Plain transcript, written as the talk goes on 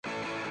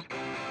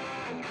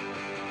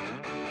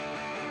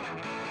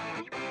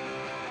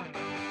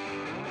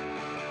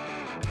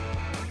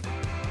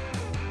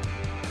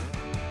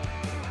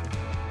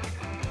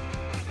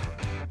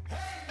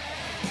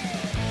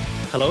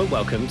Hello and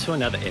welcome to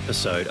another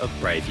episode of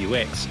Brave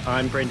UX.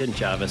 I'm Brendan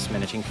Jarvis,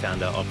 Managing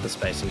Founder of The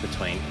Space in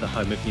Between, the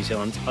home of New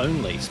Zealand's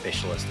only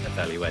specialist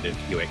evaluated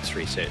UX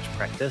research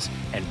practice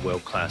and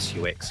world-class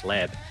UX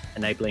lab,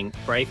 enabling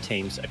brave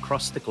teams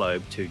across the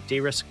globe to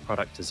de-risk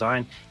product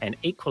design and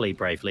equally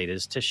brave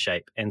leaders to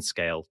shape and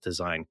scale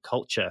design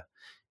culture.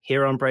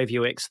 Here on Brave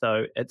UX,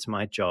 though, it's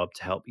my job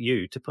to help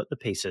you to put the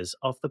pieces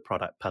of the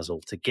product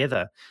puzzle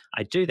together.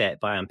 I do that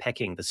by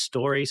unpacking the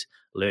stories,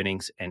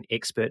 learnings, and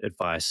expert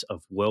advice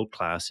of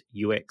world-class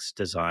UX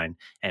design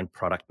and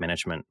product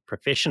management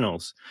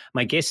professionals.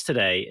 My guest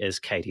today is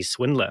Katie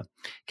Swindler.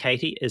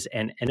 Katie is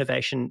an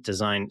innovation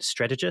design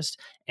strategist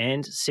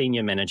and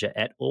senior manager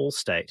at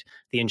Allstate,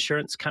 the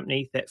insurance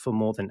company that for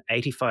more than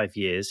 85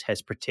 years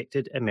has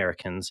protected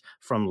Americans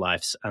from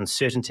life's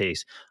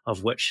uncertainties,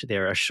 of which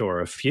there are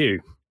sure a few.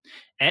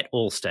 At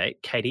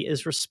Allstate, Katie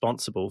is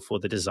responsible for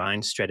the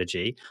design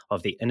strategy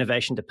of the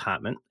innovation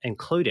department,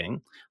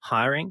 including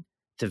hiring,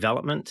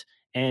 development,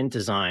 and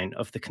design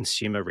of the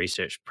consumer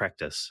research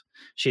practice.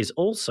 She is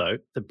also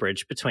the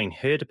bridge between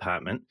her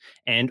department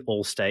and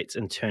Allstate's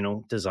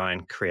internal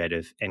design,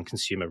 creative, and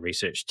consumer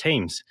research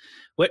teams,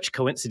 which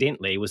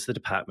coincidentally was the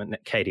department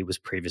that Katie was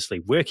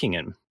previously working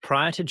in.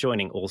 Prior to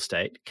joining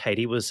Allstate,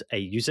 Katie was a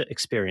user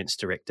experience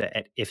director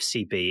at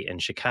FCB in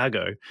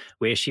Chicago,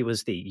 where she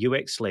was the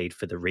UX lead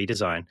for the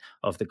redesign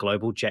of the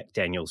global Jack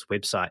Daniel's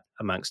website,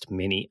 amongst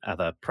many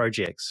other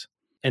projects.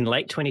 In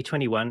late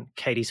 2021,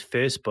 Katie's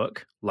first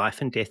book,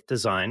 Life and Death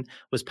Design,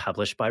 was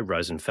published by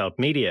Rosenfeld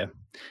Media.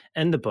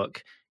 In the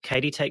book,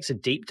 Katie takes a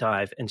deep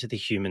dive into the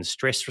human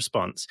stress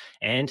response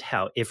and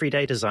how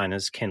everyday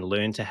designers can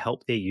learn to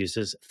help their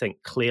users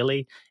think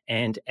clearly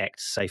and act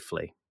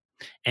safely.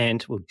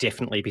 And we'll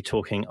definitely be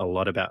talking a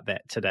lot about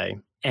that today.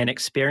 An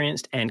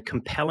experienced and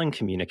compelling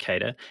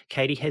communicator,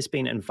 Katie has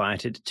been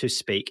invited to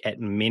speak at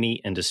many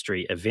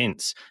industry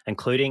events,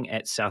 including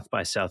at South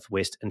by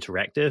Southwest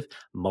Interactive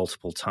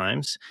multiple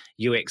times,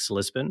 UX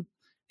Lisbon,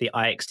 the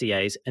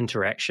IXDA's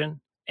Interaction,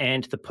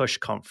 and the Push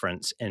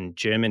Conference in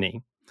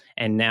Germany.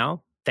 And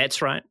now,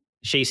 that's right,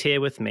 she's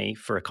here with me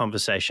for a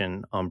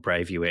conversation on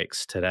Brave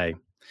UX today.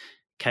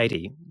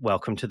 Katie,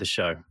 welcome to the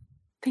show.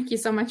 Thank you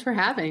so much for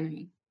having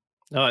me.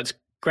 Oh, it's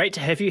great to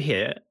have you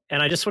here.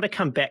 And I just want to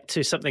come back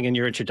to something in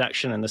your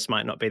introduction, and this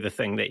might not be the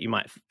thing that you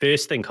might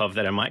first think of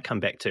that I might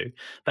come back to,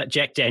 but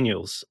Jack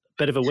Daniel's,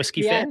 bit of a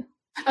whiskey fan?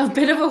 A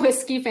bit of a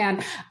whiskey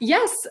fan.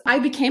 Yes, I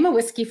became a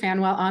whiskey fan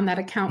while on that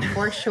account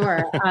for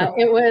sure. I'm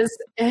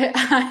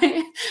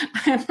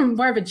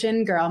more of a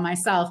gin girl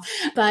myself,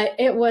 but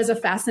it was a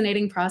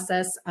fascinating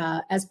process.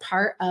 As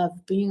part of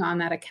being on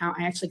that account,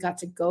 I actually got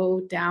to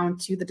go down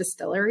to the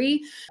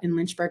distillery in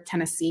Lynchburg,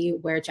 Tennessee,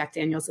 where Jack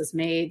Daniel's is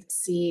made,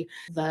 see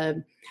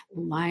the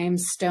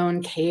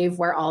limestone cave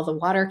where all the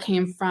water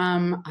came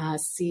from,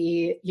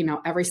 see,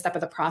 every step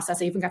of the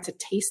process. I even got to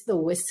taste the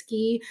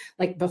whiskey,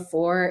 like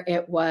before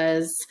it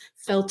was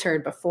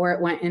filtered, before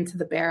it went into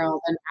the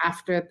barrel, and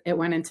after it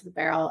went into the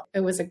barrel.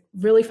 It was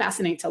really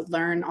fascinating to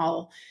learn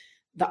all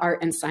the art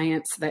and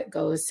science that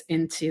goes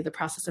into the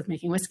process of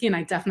making whiskey. And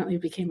I definitely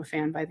became a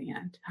fan by the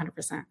end,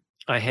 100%.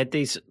 I had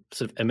these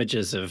sort of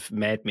images of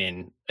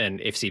madmen in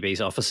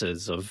FCB's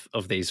offices of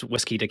these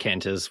whiskey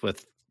decanters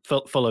with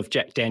full of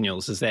Jack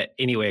Daniel's. Is that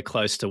anywhere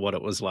close to what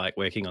it was like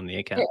working on the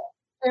account?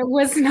 It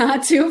was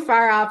not too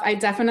far off.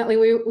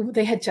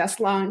 They had just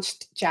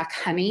launched Jack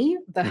Honey,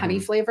 the honey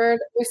flavored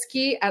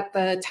whiskey at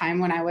the time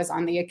when I was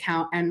on the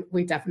account. And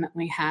we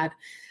definitely had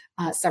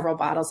several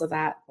bottles of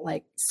that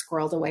like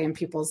squirreled away in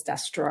people's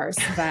desk drawers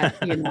that,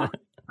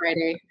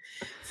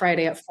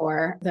 Friday at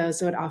 4,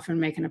 those would often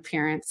make an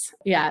appearance.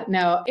 Yeah,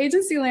 no,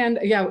 agency land,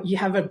 you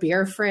have a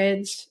beer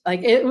fridge.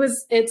 Like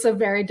it's a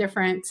very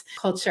different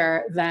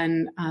culture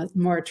than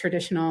more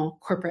traditional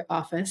corporate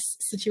office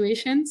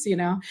situations.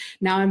 Now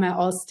I'm at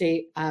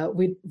Allstate,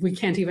 we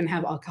can't even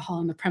have alcohol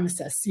on the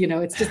premises.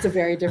 It's just a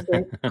very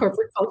different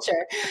corporate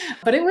culture.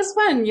 But it was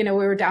fun. We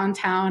were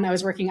downtown. I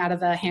was working out of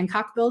the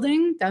Hancock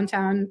building,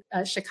 downtown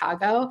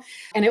Chicago.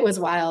 And it was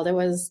wild.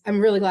 I'm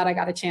really glad I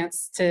got a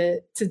chance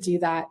to do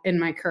that in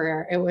my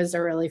career. It was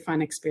a really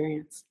fun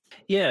experience.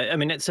 Yeah, I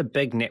mean, it's a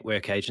big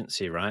network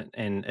agency, right?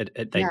 And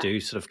they do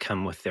sort of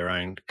come with their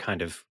own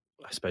kind of,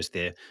 I suppose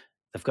they've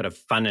got a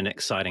fun and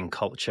exciting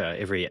culture.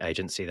 Every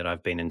agency that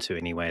I've been into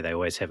anyway, they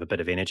always have a bit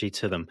of energy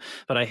to them.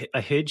 But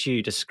I heard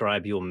you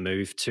describe your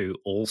move to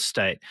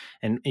Allstate,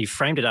 and you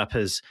framed it up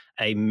as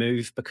a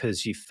move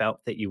because you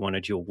felt that you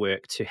wanted your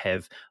work to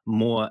have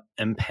more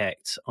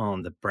impact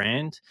on the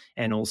brand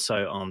and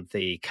also on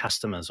the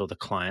customers or the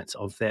clients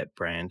of that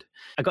brand.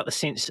 I got the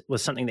sense it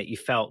was something that you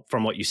felt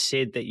from what you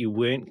said that you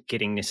weren't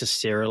getting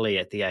necessarily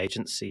at the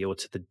agency or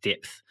to the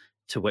depth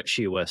to which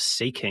you were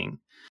seeking.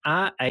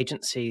 Are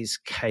agencies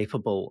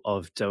capable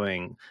of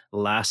doing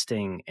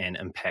lasting and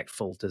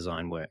impactful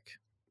design work?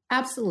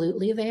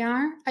 Absolutely, they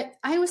are.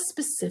 I was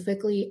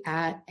specifically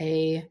at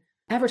a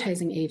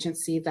advertising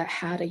agency that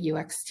had a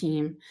UX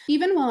team.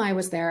 Even while I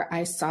was there,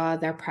 I saw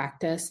their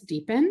practice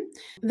deepen.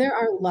 There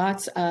are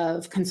lots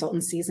of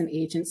consultancies and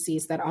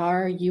agencies that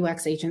are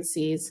UX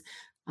agencies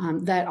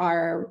that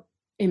are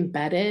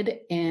embedded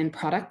in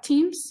product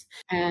teams.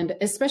 And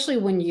especially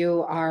when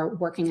you are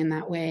working in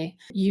that way,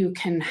 you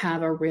can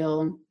have a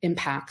real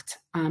impact.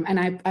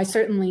 And I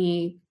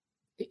certainly,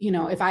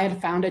 if I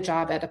had found a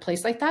job at a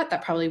place like that,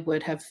 that probably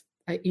would have,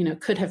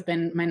 could have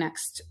been my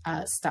next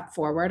step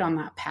forward on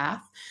that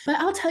path. But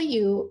I'll tell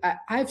you,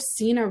 I've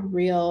seen a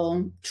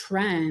real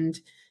trend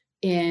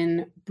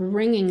in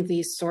bringing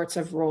these sorts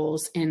of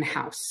roles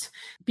in-house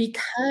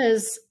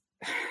because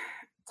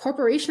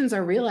corporations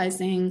are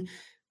realizing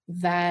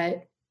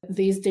that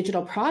these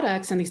digital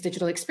products and these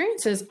digital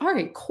experiences are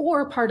a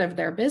core part of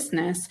their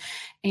business,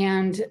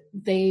 and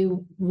they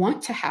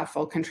want to have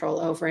full control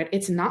over it.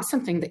 It's not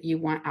something that you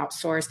want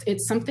outsourced.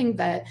 It's something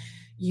that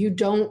you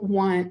don't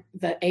want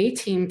the A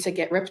team to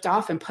get ripped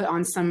off and put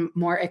on some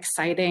more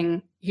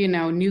exciting,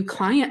 new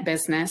client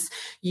business.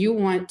 You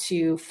want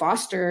to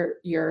foster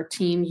your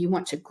team. You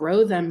want to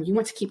grow them. You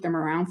want to keep them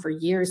around for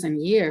years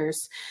and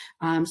years.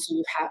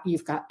 So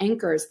you've got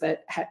anchors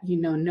that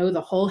know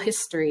the whole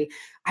history.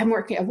 I'm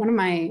working at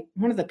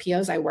one of the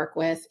POs I work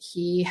with.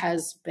 He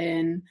has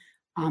been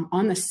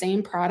on the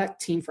same product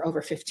team for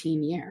over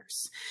 15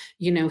 years.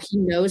 He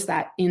knows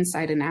that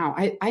inside and out.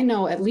 I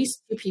know at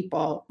least two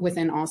people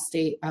within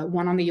Allstate,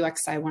 one on the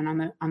UX side, one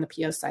on the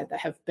PO side,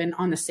 that have been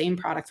on the same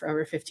product for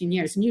over 15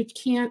 years. And you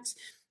can't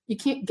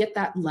get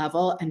that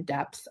level and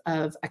depth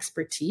of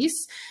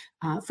expertise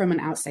from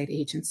an outside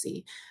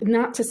agency.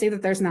 Not to say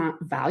that there's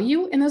not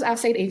value in those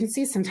outside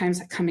agencies,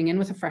 sometimes coming in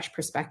with a fresh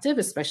perspective,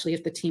 especially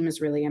if the team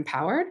is really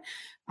empowered.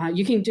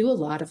 You can do a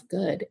lot of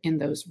good in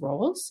those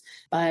roles,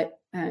 but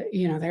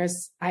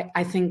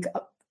I think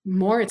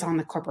more it's on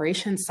the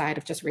corporation side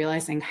of just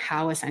realizing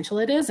how essential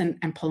it is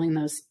and pulling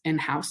those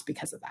in-house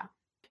because of that.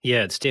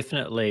 Yeah, it's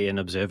definitely an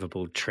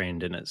observable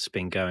trend, and it's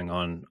been going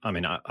on,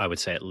 I would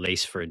say at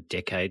least for a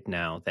decade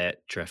now,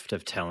 that drift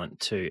of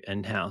talent to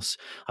in-house.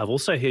 I've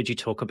also heard you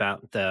talk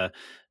about the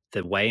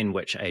way in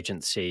which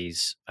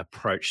agencies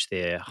approach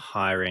their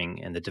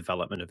hiring and the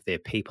development of their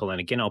people.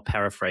 And again, I'll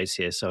paraphrase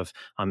here. So if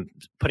I'm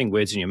putting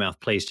words in your mouth,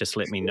 please just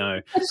let me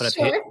know. But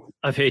Sure.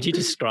 I've heard you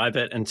describe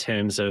it in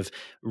terms of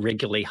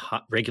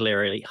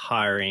regularly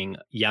hiring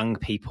young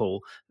people,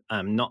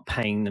 not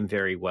paying them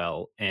very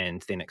well,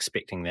 and then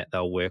expecting that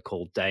they'll work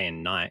all day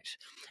and night.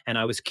 And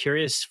I was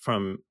curious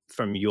from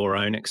your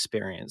own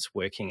experience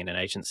working in an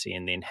agency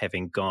and then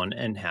having gone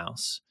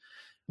in-house,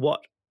 what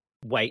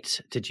weight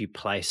did you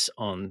place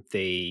on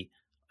the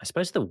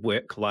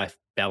work-life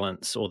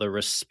balance or the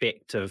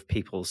respect of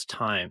people's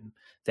time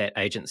that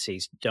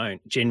agencies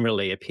don't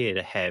generally appear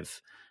to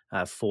have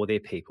for their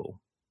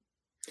people?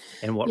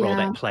 And what role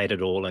that played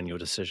at all in your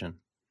decision?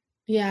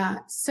 Yeah.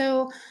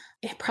 So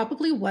it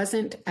probably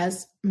wasn't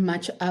as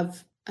much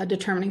of a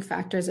determining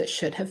factor as it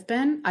should have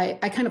been.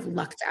 I kind of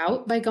lucked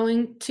out by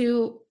going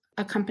to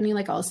a company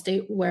like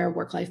Allstate where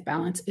work-life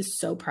balance is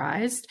so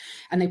prized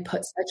and they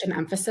put such an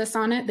emphasis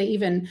on it. They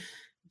even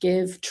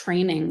give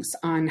trainings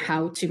on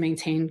how to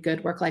maintain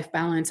good work-life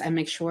balance and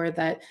make sure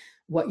that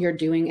what you're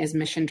doing is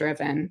mission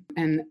driven.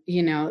 And,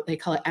 they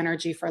call it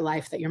energy for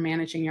life, that you're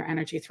managing your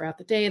energy throughout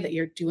the day, that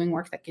you're doing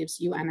work that gives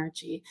you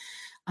energy.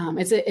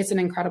 It's an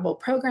incredible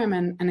program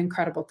and an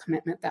incredible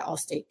commitment that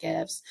Allstate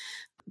gives.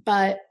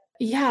 But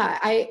yeah,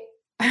 I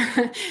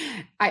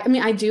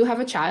do have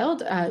a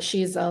child.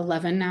 She's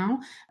 11 now.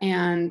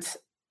 And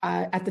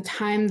at the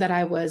time that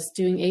I was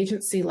doing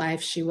agency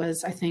life, she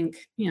was, I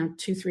think, 2,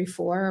 3,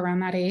 4, around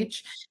that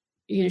age.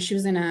 She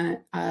was in a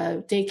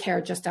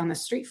daycare just down the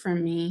street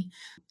from me.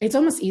 It's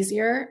almost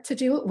easier to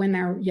do it when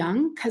they're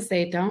young because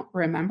they don't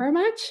remember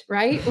much,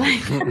 right?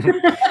 And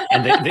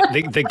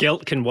the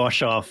guilt can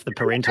wash off. The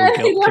parental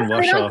guilt can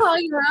wash off. Call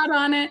you out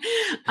on it.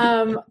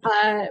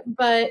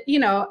 But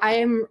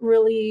I'm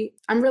really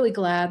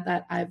glad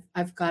that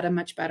I've got a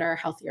much better,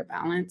 healthier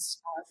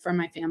balance for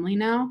my family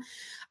now.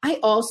 I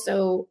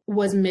also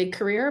was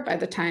mid-career by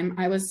the time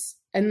I was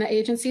in the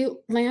agency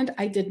land.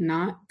 I did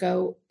not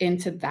go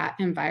into that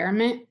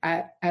environment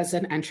as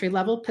an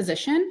entry-level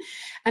position.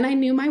 And I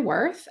knew my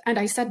worth, and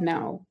I said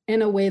no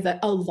in a way that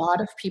a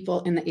lot of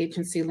people in the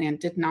agency land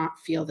did not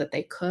feel that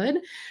they could.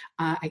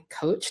 I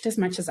coached as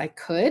much as I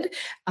could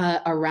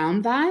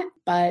around that,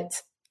 but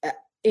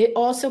it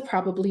also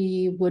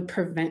probably would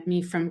prevent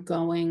me from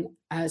going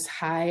as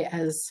high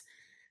as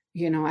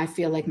I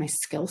feel like my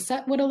skill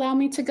set would allow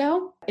me to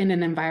go in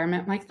an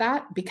environment like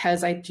that,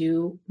 because I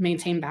do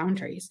maintain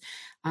boundaries.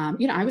 I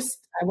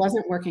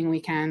wasn't working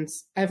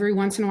weekends. Every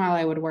once in a while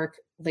I would work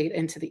late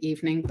into the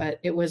evening, but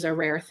it was a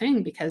rare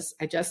thing because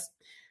I just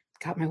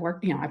got my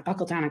work, I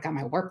buckled down and got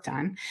my work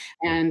done.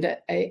 And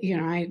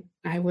I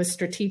was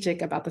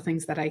strategic about the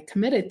things that I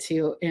committed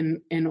to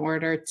in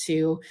order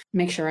to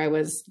make sure I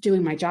was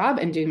doing my job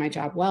and doing my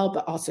job well,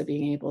 but also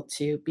being able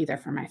to be there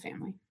for my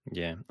family.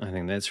 Yeah, I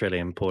think that's really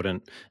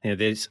important.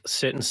 There's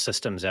certain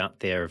systems out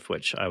there of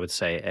which I would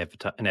say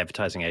an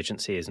advertising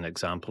agency is an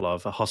example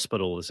of. A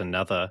hospital is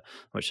another,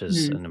 which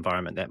is an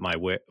environment that my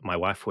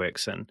wife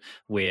works in,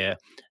 where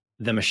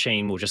the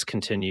machine will just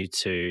continue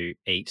to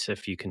eat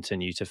if you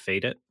continue to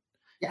feed it.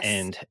 Yes.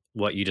 And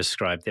what you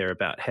described there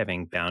about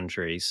having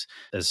boundaries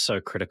is so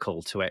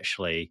critical to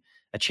actually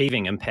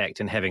achieving impact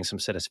and having some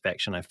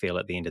satisfaction, I feel,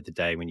 at the end of the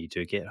day when you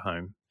do get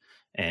home.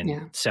 And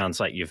Yeah. sounds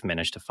like you've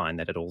managed to find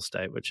that at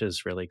Allstate, which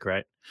is really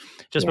great.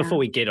 Just Yeah. before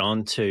we get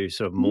on to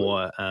sort of Mhm.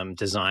 more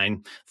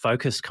design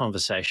focused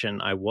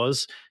conversation, I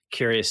was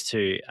curious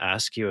to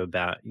ask you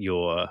about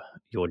your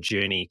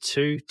journey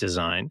to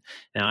design.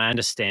 Now, I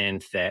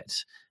understand that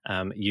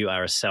you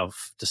are a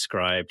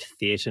self-described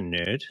theatre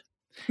nerd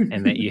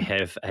and that you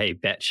have a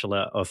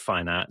Bachelor of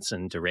Fine Arts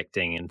in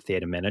Directing and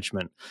Theatre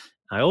Management.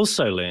 I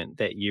also learned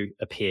that you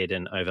appeared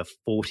in over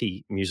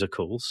 40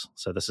 musicals.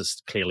 So this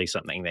is clearly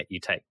something that you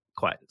take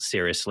quite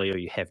seriously, or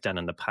you have done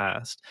in the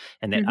past.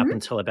 And that up Mhm.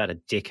 until about a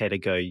decade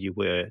ago, you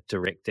were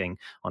directing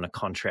on a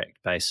contract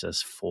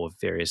basis for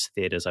various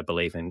theatres, I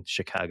believe, in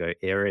Chicago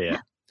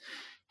area.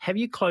 Have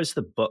you closed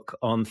the book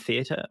on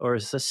theatre, or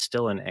is this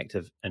still an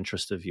active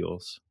interest of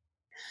yours?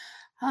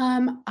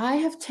 I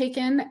have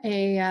taken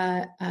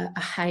a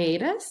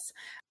hiatus.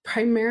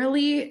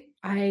 Primarily,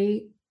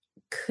 I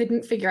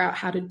couldn't figure out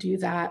how to do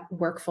that,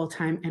 work full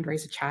time and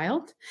raise a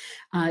child,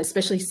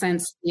 especially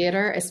since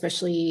theater,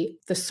 especially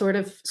the sort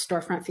of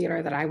storefront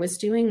theater that I was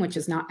doing, which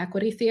is not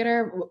equity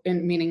theater,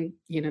 meaning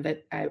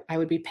that I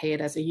would be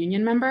paid as a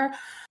union member.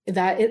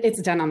 That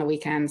it's done on the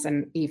weekends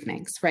and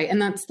evenings, right?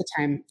 And that's the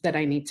time that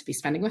I need to be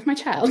spending with my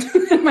child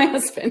and my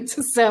husband.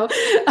 So,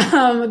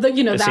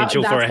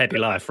 Essential for that's a happy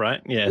life,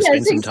 right? Yeah, yes,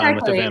 spend some time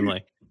with the exactly.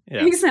 family.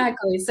 Yeah.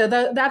 Exactly. So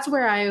that's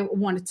where I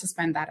wanted to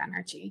spend that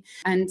energy.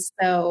 And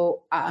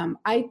so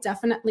I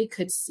definitely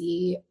could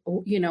see,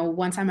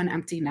 once I'm an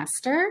empty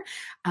nester,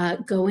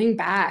 going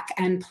back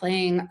and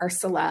playing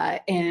Ursula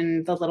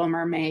in The Little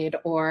Mermaid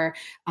or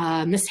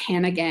Miss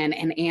Hannigan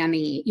and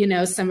Annie,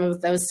 some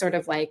of those sort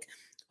of like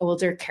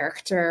older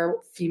character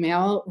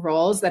female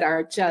roles that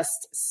are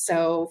just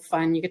so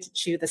fun. You get to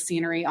chew the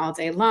scenery all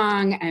day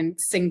long and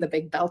sing the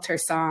big belter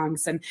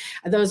songs. And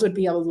those would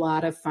be a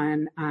lot of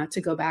fun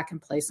to go back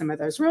and play some of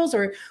those roles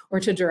or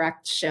to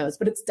direct shows.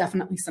 But it's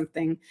definitely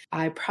something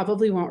I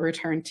probably won't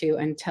return to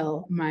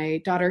until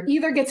my daughter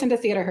either gets into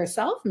theater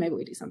herself, maybe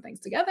we do some things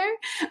together,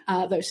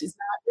 though she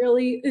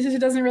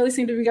doesn't really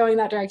seem to be going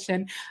that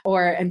direction,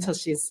 or until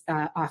she's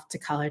off to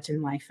college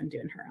and life and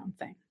doing her own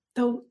thing.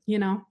 Though,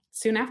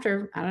 soon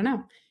after, I don't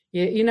know.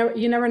 You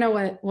never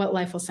know what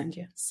life will send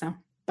you. So,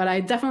 but I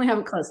definitely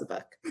haven't closed the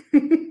book.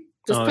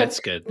 Just That's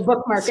good. the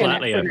bookmark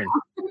Slightly in it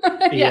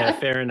open. Yeah.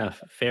 Fair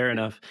enough. Fair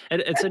enough.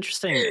 It's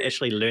interesting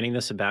actually learning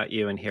this about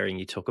you and hearing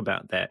you talk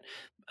about that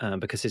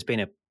because there's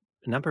been a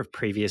number of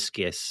previous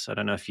guests. I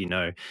don't know if you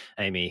know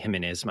Amy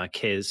Jimenez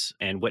Marquez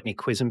and Whitney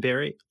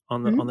Quisenberry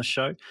on Mhm. the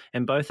show,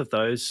 and both of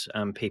those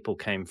people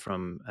came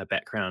from a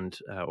background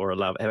or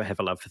have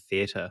a love for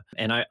theatre.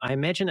 And I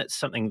imagine it's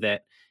something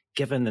that,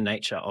 given the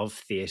nature of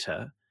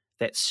theatre,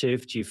 that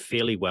served you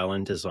fairly well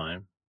in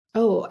design.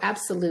 Oh,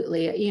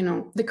 absolutely.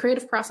 The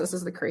creative process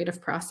is the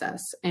creative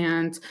process.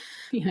 And,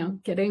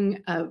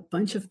 getting a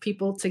bunch of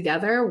people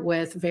together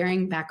with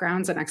varying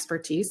backgrounds and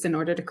expertise in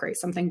order to create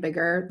something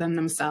bigger than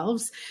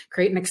themselves,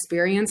 create an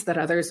experience that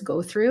others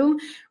go through,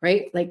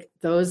 right? Like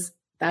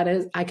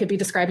I could be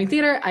describing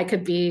theater, I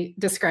could be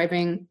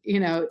describing,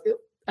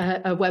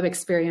 a web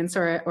experience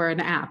or an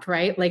app,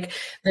 right? Like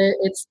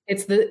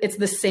it's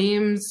the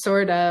same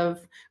sort of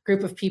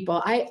group of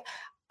people.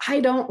 I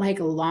don't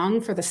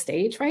long for the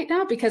stage right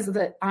now because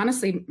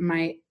honestly,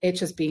 my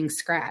itch is being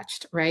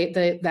scratched, right?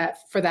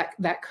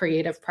 That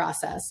creative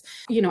process.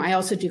 I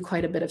also do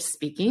quite a bit of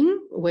speaking,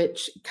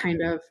 which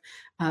kind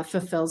of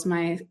fulfills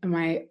my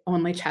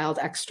only child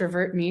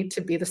extrovert need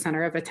to be the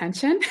center of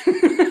attention.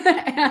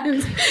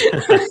 and,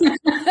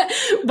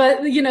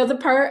 but the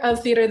part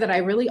of theater that I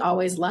really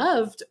always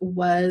loved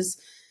was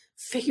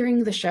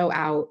figuring the show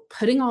out,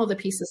 putting all the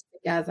pieces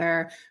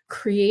together,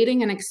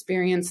 creating an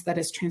experience that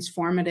is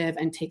transformative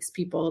and takes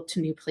people to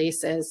new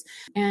places.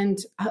 And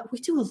we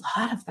do a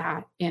lot of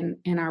that in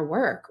our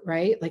work,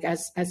 right? Like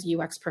as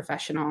UX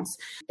professionals,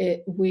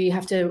 we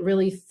have to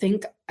really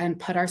think and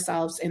put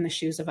ourselves in the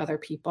shoes of other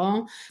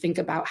people, think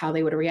about how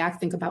they would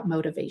react, think about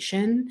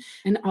motivation,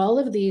 and all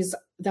of these.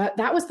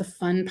 That was the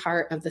fun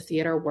part of the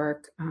theater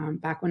work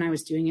back when I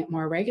was doing it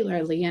more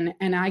regularly,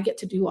 and I get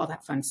to do all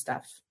that fun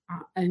stuff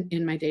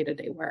in my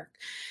day-to-day work.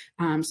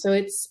 So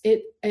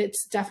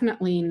it's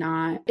definitely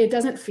not, it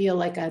doesn't feel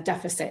like a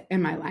deficit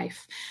in my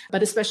life,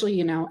 but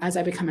especially, as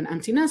I become an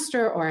empty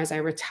nester or as I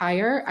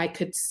retire, I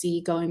could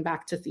see going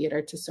back to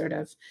theater to sort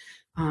of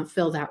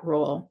fill that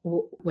role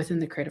within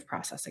the creative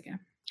process again.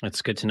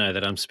 It's good to know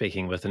that I'm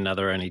speaking with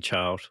another only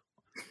child.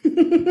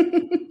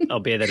 I'll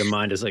bear that in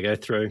mind as I go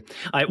through.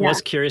 I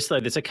was curious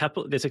though. There's a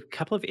couple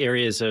of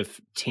areas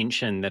of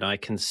tension that I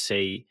can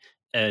see,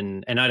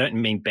 and I don't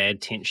mean bad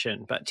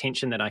tension, but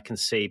tension that I can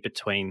see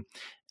between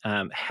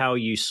how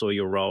you saw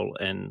your role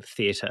in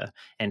theatre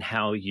and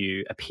how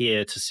you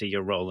appear to see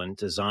your role in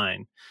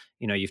design.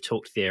 You've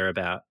talked there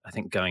about, I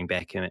think, going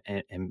back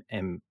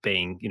and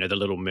being, the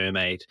Little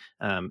Mermaid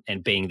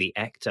and being the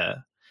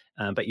actor,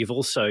 but you've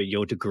also,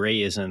 your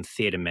degree is in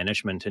theatre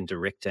management and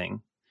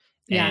directing.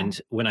 Yeah.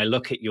 And when I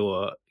look at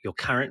your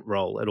current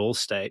role at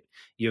Allstate,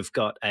 you've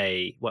got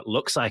what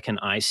looks like an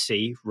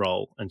IC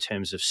role in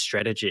terms of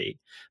strategy,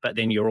 but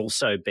then you're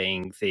also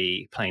playing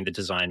the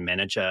design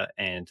manager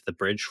and the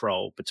bridge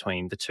role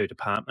between the two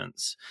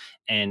departments.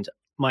 And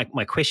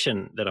my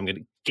question that I'm going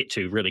to get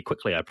to really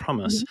quickly, I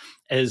promise,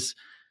 is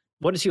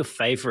what is your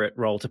favorite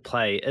role to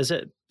play? Is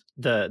it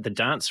the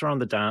dancer on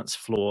the dance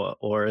floor,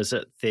 or is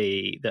it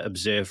the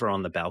observer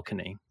on the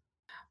balcony?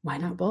 Why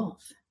not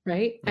both?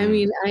 Right? I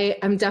mean,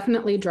 I'm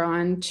definitely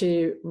drawn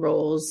to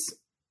roles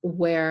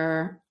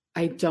where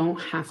I don't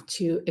have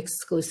to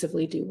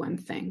exclusively do one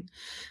thing.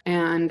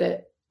 And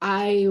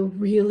I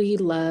really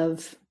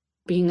love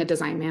being a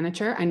design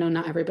manager. I know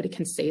not everybody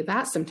can say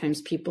that.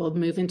 Sometimes people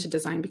move into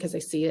design because they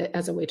see it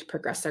as a way to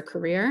progress their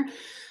career.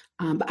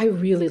 But I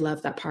really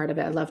love that part of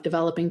it. I love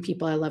developing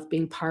people. I love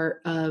being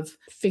part of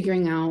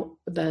figuring out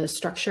the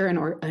structure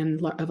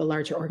of a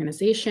larger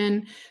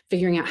organization,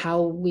 figuring out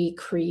how we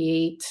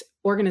create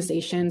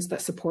organizations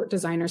that support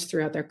designers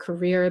throughout their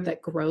career,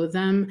 that grow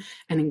them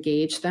and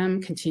engage them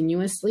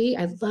continuously.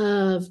 I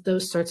love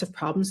those sorts of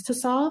problems to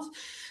solve.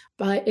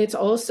 But it's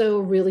also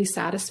really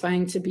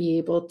satisfying to be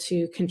able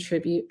to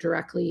contribute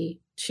directly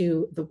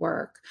to the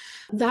work.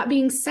 That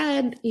being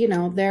said,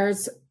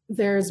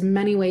 there's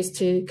many ways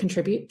to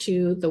contribute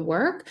to the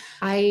work.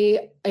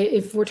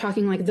 If we're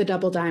talking like the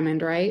double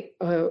diamond, right?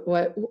 You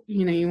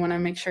want to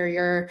make sure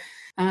you're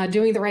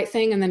doing the right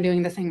thing and then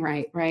doing the thing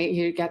right?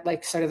 You get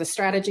like sort of the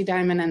strategy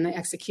diamond and the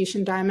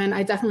execution diamond.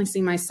 I definitely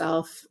see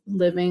myself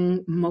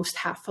living most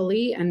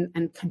happily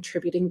and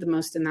contributing the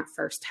most in that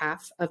first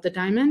half of the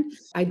diamond.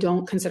 I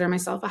don't consider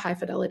myself a high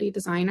fidelity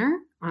designer.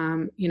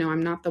 I'm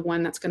not the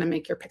one that's going to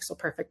make your pixel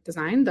perfect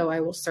design, though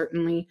I will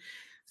certainly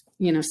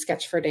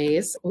sketch for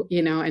days,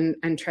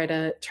 and try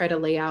to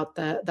lay out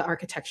the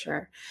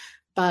architecture.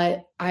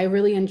 But I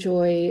really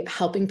enjoy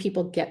helping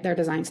people get their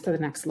designs to the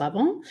next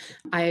level.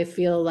 I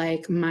feel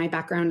like my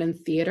background in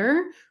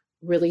theater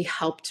really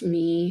helped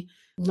me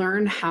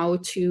learn how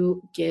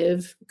to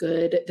give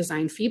good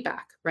design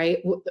feedback,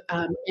 right?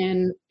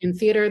 In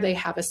theater, they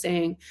have a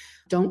saying,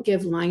 don't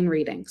give line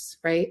readings,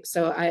 right?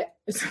 So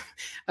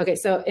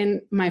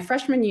in my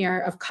freshman year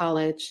of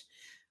college,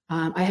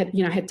 I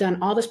had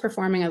done all this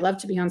performing. I loved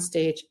to be on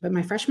stage, but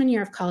my freshman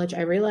year of college,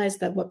 I realized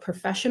that what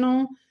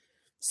professional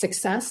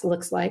success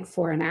looks like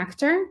for an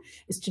actor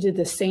is to do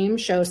the same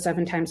show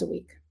 7 times a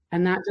week.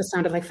 And that just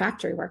sounded like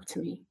factory work to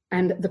me.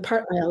 And the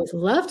part I always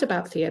loved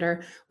about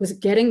theater was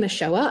getting the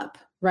show up,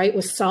 right?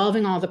 Was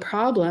solving all the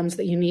problems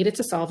that you needed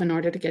to solve in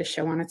order to get a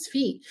show on its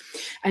feet.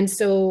 And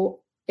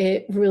so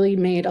it really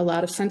made a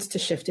lot of sense to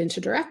shift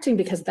into directing,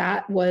 because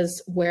that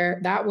was,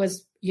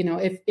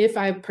 if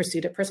I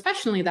pursued it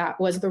professionally, that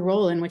was the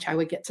role in which I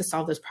would get to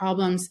solve those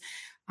problems.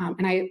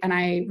 And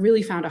I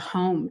really found a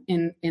home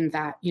in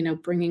that,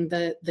 bringing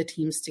the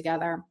teams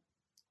together.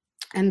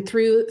 And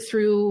through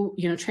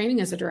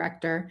training as a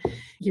director,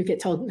 you get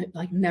told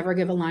like never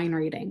give a line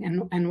reading,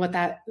 and what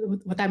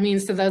that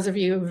means to those of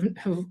you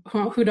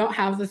who don't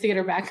have the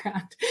theater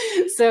background.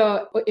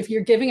 So if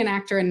you're giving an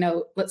actor a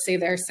note, let's say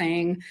they're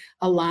saying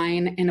a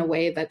line in a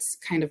way that's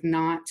kind of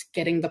not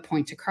getting the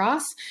point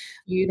across,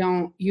 you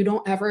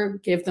don't ever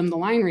give them the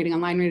line reading. A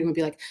line reading would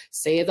be like,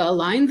 say the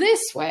line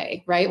this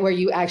way, right? Where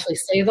you actually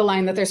say the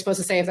line that they're supposed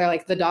to say. If they're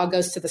like, the dog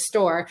goes to the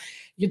store,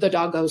 the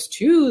dog goes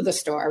to the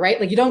store, right?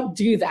 Like you don't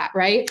do that,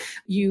 right?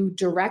 You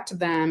direct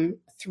them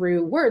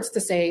through words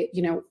to say,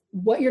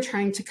 what you're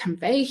trying to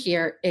convey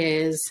here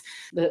is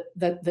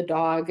the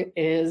dog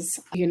is,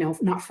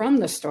 not from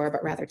the store,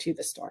 but rather to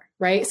the store,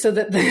 right? So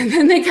that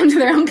then they come to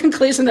their own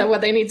conclusion that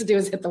what they need to do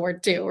is hit the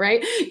word to,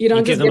 right? You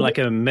don't give them like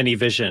a mini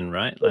vision,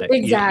 right? Like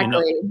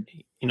exactly.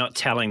 You're not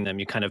telling them,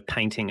 you're kind of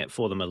painting it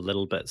for them a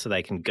little bit so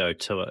they can go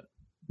to it.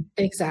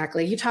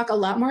 Exactly. You talk a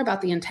lot more about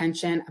the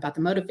intention, about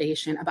the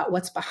motivation, about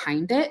what's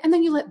behind it, and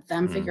then you let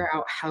them figure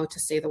out how to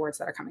say the words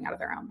that are coming out of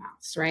their own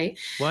mouths, right?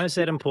 Why is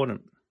that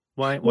important?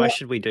 Why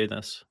should we do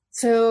this?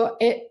 So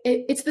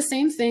it's the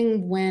same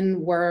thing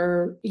when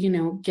we're,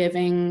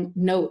 giving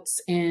notes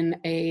in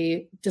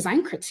a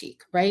design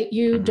critique, right?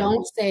 You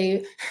don't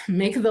say,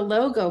 make the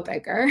logo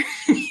bigger.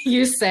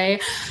 You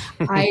say,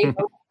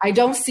 I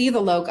don't see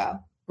the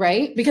logo.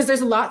 Right? Because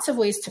there's lots of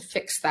ways to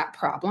fix that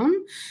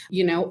problem,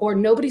 or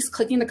nobody's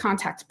clicking the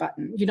contact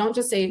button. You don't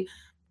just say,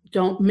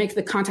 don't make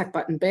the contact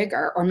button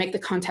bigger or make the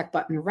contact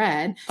button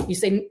red. You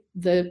say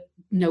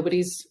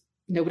nobody's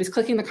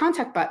clicking the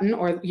contact button,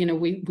 or,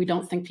 we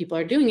don't think people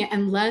are doing it,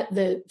 and let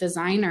the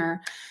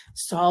designer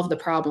solve the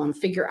problem,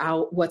 figure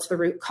out what's the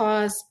root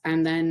cause,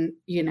 and then,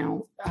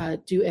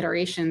 do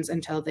iterations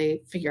until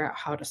they figure out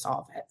how to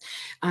solve it.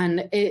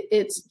 And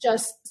it's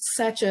just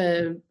such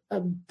a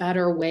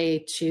better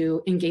way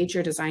to engage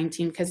your design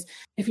team, because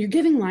if you're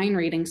giving line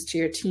readings to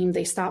your team,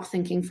 they stop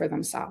thinking for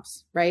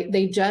themselves, right?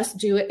 They just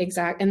do it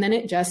and then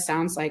it just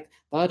sounds like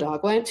the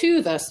dog went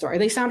to the store.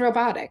 They sound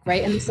robotic,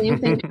 right? And the same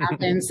thing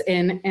happens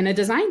in a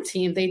design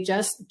team. They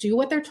just do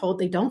what they're told.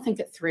 They don't think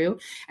it through.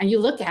 And you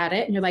look at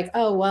it and you're like,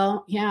 oh,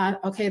 well, yeah,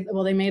 okay.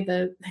 Well, they made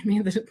the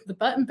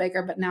button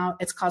bigger, but now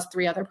it's caused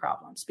 3 other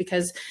problems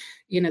because,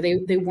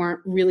 They weren't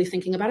really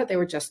thinking about it. They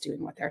were just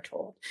doing what they're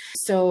told.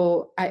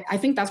 So I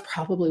think that's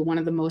probably one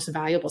of the most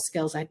valuable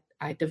skills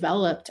I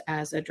developed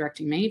as a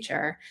directing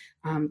major,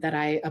 that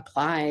I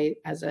apply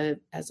as a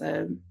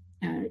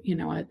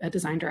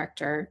design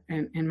director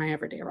in my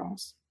everyday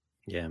roles.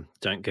 Yeah,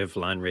 don't give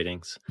line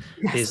readings.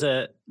 Yes. There's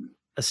a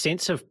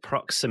sense of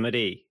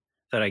proximity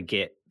that I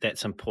get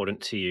that's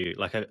important to you,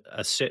 like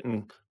a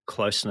certain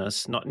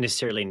closeness, not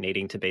necessarily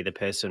needing to be the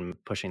person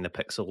pushing the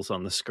pixels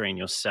on the screen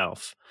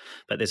yourself,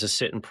 but there's a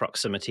certain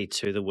proximity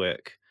to the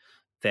work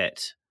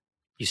that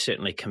you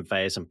certainly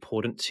convey as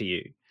important to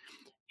you.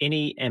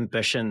 Any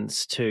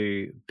ambitions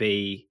to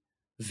be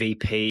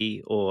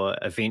VP or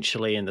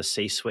eventually in the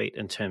C-suite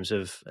in terms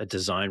of a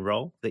design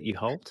role that you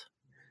hold?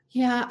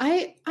 Yeah,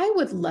 I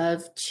would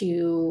love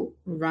to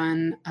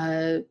run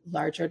a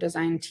larger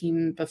design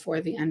team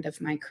before the end of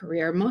my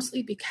career,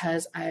 mostly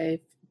because I've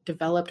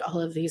developed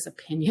all of these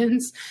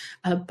opinions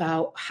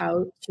about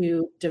how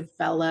to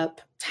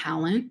develop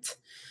talent.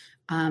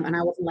 And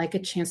I would like a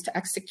chance to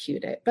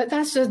execute it. But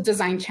that's a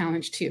design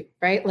challenge too,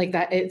 right? Like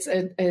that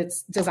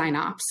it's design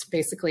ops,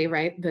 basically,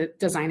 right?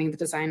 Designing the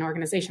design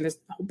organization. There's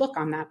a whole book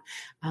on that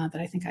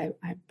that I think I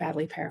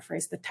badly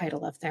paraphrased the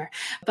title of there.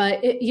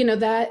 But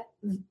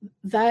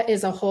that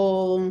is a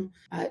whole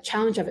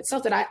challenge of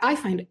itself that I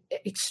find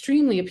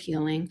extremely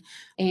appealing,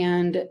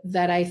 and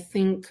that I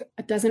think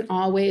doesn't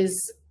always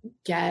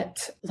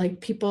get,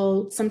 like,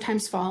 people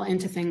sometimes fall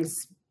into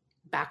things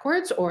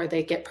backwards, or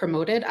they get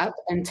promoted up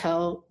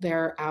until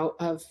they're out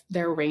of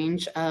their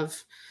range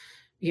of,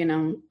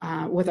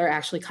 what they're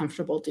actually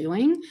comfortable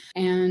doing.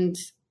 And,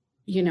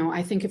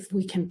 I think if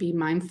we can be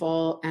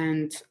mindful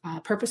and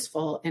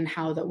purposeful in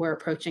how that we're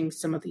approaching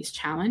some of these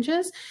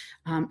challenges,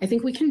 I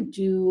think we can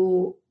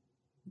do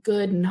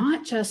good,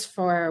 not just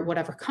for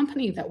whatever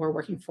company that we're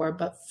working for,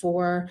 but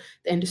for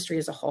the industry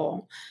as a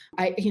whole.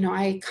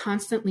 I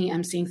constantly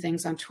am seeing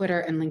things on Twitter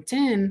and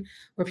LinkedIn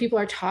where people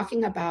are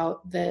talking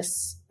about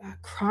this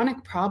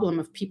chronic problem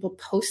of people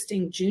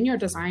posting junior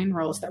design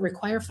roles that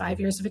require 5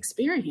 years of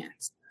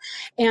experience.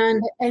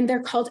 And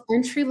they're called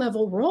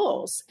entry-level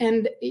roles.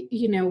 And,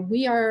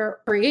 we are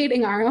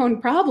creating our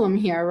own problem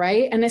here,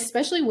 right? And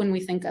especially when we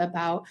think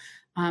about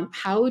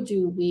how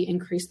do we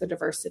increase the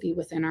diversity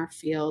within our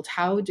field?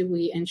 How do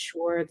we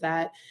ensure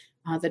that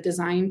the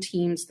design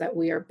teams that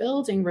we are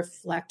building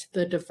reflect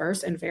the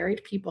diverse and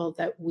varied people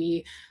that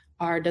we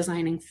are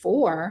designing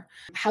for?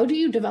 How do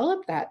you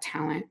develop that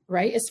talent,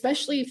 right?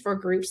 Especially for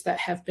groups that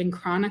have been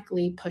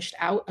chronically pushed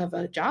out of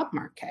a job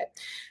market.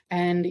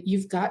 And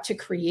you've got to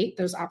create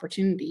those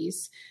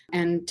opportunities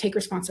and take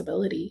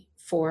responsibility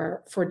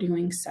for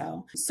doing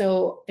so.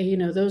 So,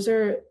 those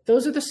are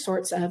the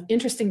sorts of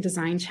interesting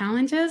design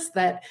challenges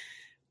that,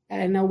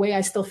 in a way,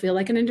 I still feel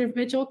like an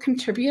individual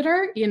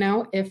contributor,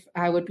 if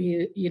I would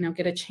be,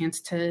 get a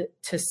chance to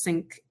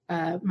sink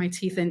my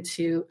teeth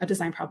into a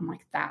design problem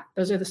like that.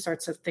 Those are the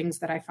sorts of things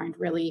that I find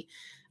really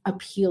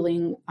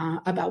appealing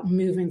about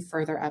moving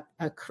further up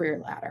a career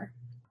ladder.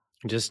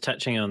 Just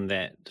touching on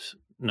that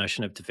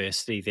notion of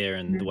diversity there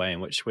and the way in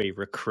which we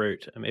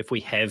recruit. If we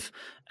have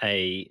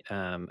a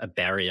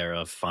barrier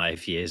of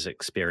 5 years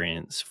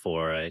experience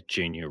for a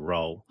junior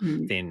role,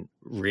 then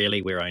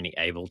really we're only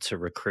able to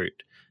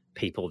recruit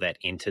people that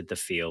entered the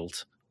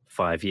field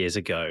 5 years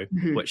ago,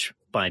 which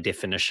by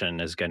definition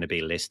is going to be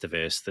less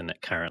diverse than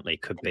it currently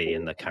could be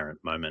in the current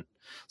moment.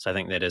 So I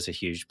think that is a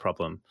huge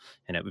problem,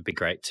 and it would be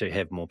great to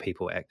have more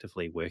people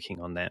actively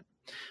working on that.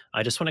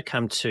 I just want to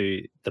come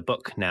to the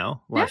book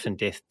now, Life and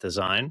Death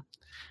Design.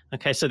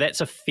 Okay, so that's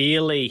a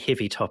fairly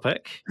heavy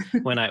topic.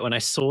 When I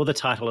saw the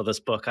title of this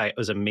book, I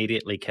was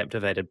immediately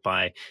captivated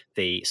by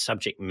the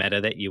subject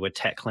matter that you were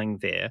tackling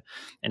there.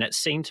 And it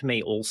seemed to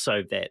me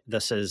also that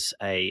this is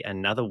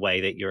another way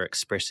that you're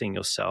expressing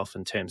yourself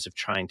in terms of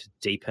trying to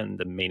deepen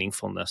the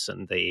meaningfulness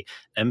and the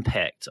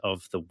impact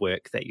of the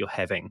work that you're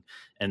having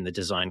in the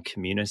design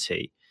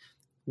community.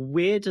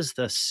 Where does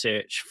the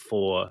search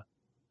for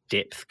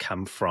depth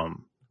come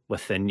from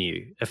within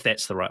you, if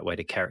that's the right way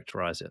to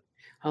characterize it?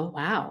 Oh,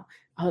 wow.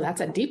 Oh,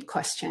 that's a deep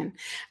question.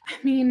 I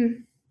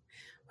mean,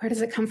 where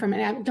does it come from?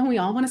 And don't we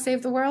all want to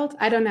save the world?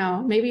 I don't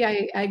know. Maybe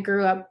I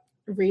grew up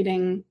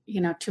reading,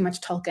 too much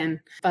Tolkien,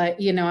 but,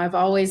 I've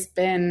always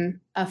been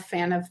a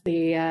fan of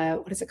the,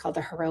 what is it called?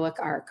 The heroic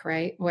arc,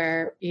 right?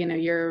 Where,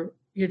 you're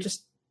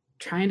just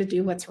trying to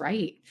do what's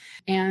right.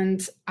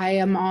 And I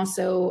am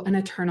also an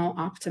eternal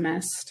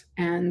optimist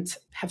and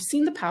have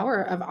seen the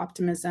power of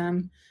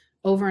optimism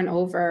over and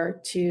over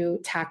to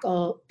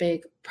tackle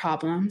big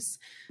problems.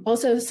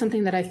 Also,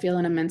 something that I feel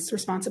an immense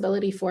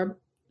responsibility for,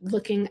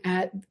 looking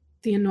at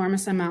the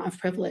enormous amount of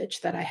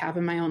privilege that I have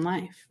in my own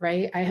life,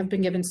 right? I have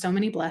been given so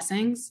many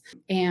blessings,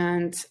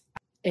 and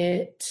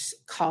it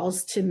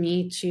calls to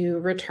me to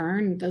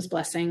return those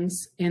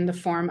blessings in the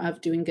form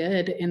of doing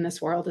good in this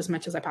world as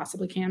much as I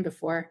possibly can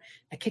before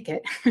I kick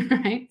it,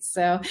 right?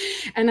 So,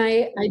 and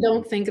I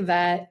don't think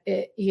that,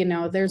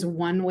 there's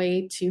one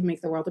way to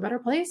make the world a better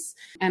place.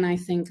 And I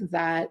think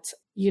that,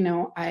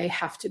 I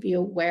have to be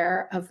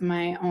aware of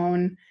my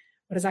own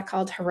what is that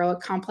called? Hero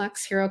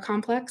complex,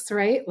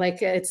 right?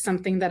 Like it's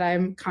something that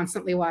I'm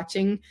constantly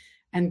watching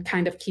and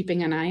kind of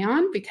keeping an eye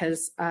on,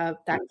 because that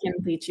can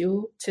lead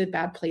you to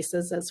bad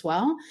places as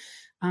well.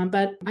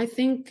 But I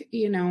think,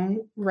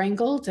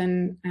 wrangled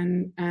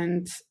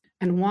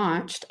and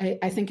watched,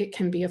 I think it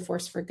can be a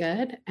force for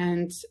good.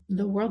 And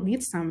the world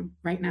needs some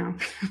right now,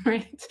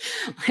 right?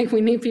 Like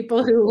we need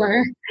people who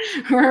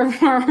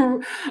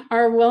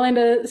are willing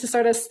to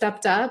sort of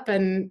step up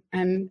and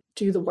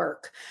do the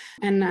work.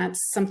 And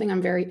that's something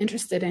I'm very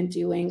interested in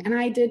doing. And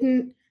I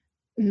didn't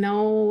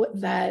know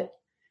that,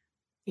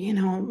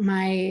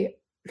 the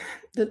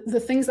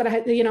things that I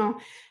had,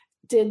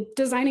 did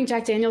designing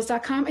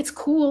jackdaniels.com. It's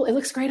cool. It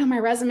looks great on my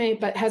resume,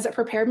 but has it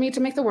prepared me to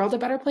make the world a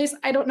better place?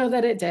 I don't know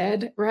that it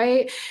did,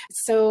 right?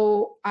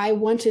 So I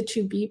wanted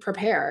to be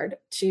prepared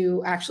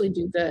to actually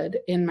do good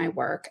in my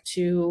work,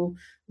 to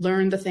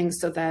learn the things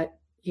so that,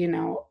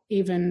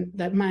 even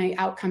that my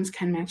outcomes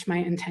can match my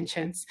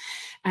intentions.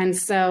 And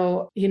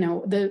so,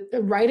 the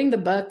writing the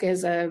book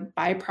is a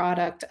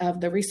byproduct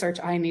of the research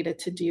I needed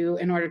to do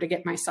in order to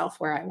get myself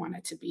where I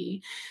wanted to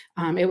be.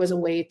 It was a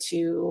way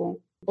to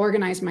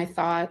organize my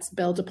thoughts,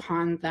 build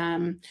upon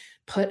them,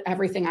 put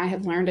everything I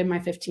had learned in my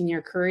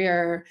 15-year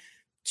career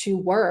to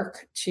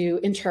work, to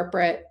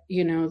interpret,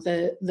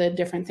 the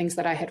different things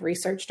that I had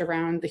researched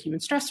around the human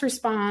stress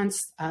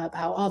response,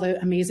 about all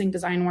the amazing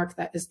design work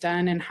that is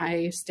done in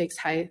high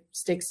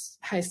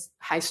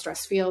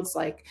stress fields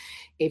like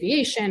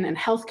aviation and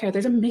healthcare.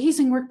 There's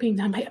amazing work being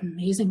done by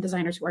amazing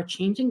designers who are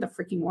changing the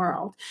freaking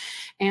world.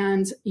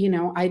 And,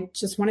 I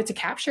just wanted to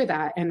capture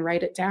that and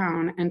write it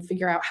down and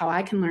figure out how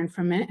I can learn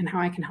from it and how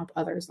I can help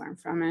others learn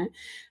from it.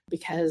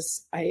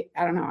 Because I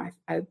don't know,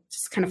 I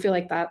just kind of feel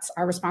like that's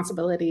our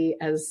responsibility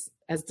as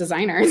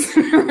designers,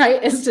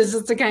 right? Is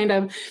just to kind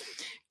of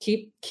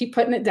keep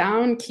putting it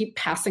down, keep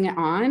passing it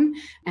on,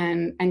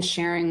 and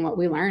sharing what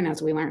we learn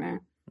as we learn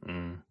it.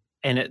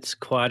 And it's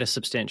quite a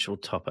substantial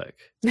topic.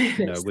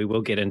 We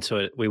will get into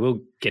it. We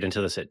will get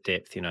into this at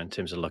depth, in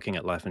terms of looking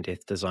at life and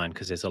death design,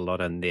 because there's a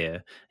lot in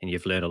there, and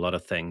you've learned a lot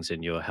of things,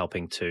 and you're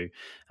helping to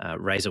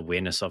raise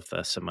awareness of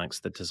this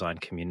amongst the design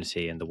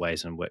community and the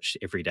ways in which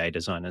everyday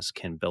designers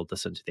can build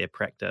this into their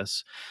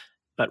practice.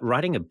 But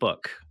writing a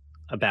book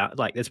about,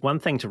 it's one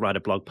thing to write a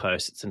blog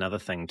post, it's another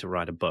thing to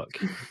write a book.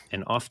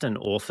 And often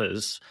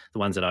authors, the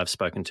ones that I've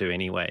spoken to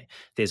anyway,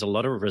 there's a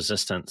lot of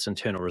resistance,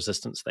 internal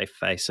resistance they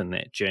face in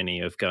that journey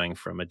of going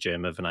from a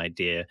germ of an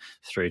idea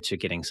through to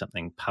getting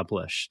something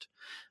published.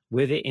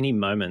 Were there any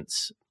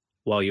moments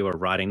while you were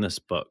writing this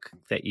book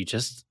that you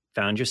just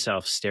found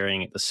yourself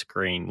staring at the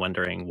screen,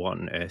 wondering what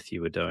on earth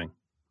you were doing?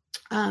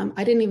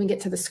 I didn't even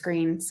get to the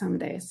screen some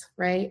days,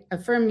 right?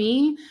 For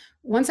me,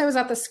 once I was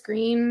at the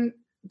screen,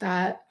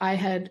 that I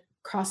had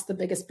crossed the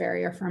biggest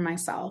barrier for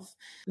myself.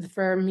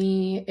 For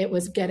me, it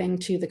was getting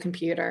to the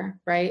computer,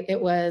 right?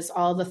 It was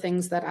all the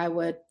things that I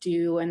would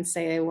do and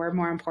say were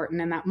more important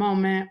in that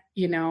moment,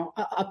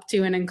 up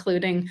to and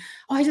including,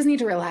 I just need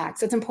to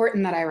relax. It's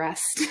important that I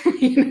rest,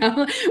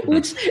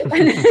 which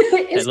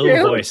is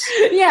true. Voice.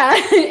 Yeah,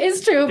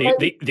 it's true.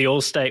 The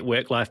all-state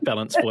work-life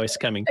balance voice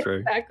coming through.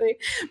 Exactly.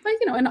 But,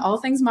 in all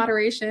things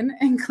moderation,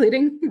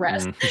 including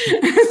rest.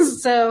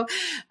 So,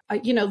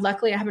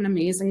 luckily I have an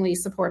amazingly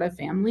supportive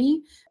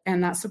family,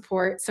 and that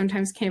support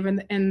sometimes came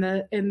in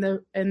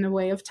the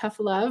way of tough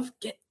love.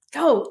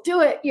 Go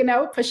do it,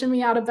 pushing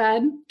me out of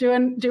bed,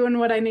 doing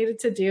what I needed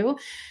to do,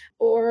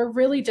 or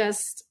really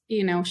just,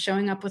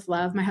 showing up with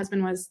love. My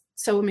husband was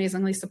so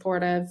amazingly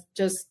supportive,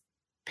 just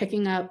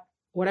picking up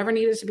whatever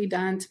needed to be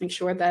done to make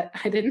sure that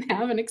I didn't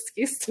have an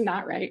excuse to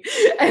not write.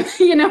 And,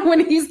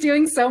 when he's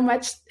doing so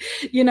much,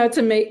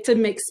 to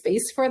make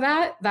space for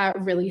that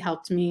really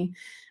helped me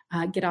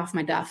get off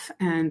my duff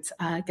and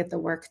get the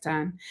work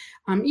done.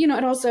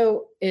 It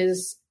also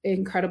is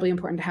incredibly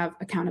important to have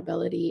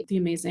accountability. The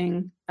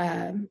amazing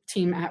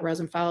team at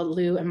Rosenfeld,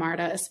 Lou and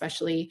Marta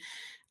especially,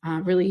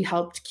 really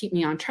helped keep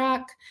me on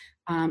track.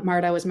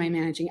 Marta was my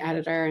managing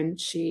editor,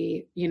 and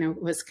she,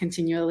 was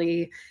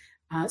continually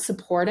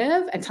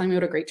supportive and telling me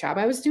what a great job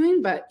I was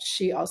doing. But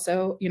she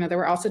also, there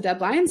were also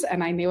deadlines,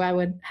 and I knew I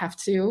would have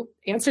to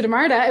answer to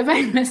Marta if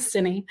I missed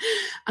any.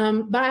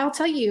 But I'll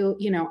tell you,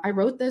 I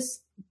wrote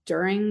this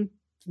during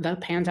the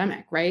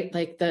pandemic, right?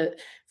 Like the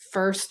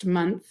first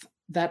month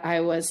that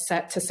I was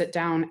set to sit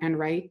down and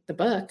write the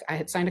book, I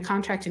had signed a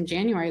contract in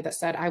January that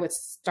said I would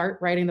start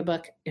writing the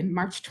book in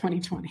March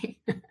 2020.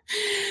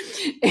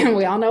 And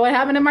we all know what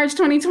happened in March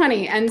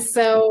 2020. And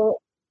so,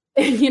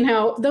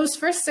 those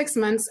first 6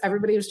 months,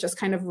 everybody was just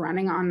kind of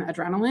running on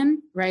adrenaline,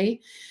 right?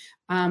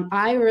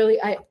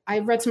 I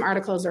read some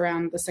articles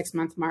around the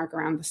 6-month mark,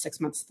 around the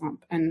 6-month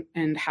slump,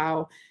 and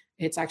how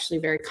it's actually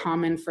very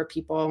common for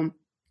people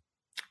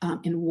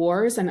in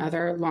wars and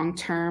other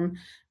long-term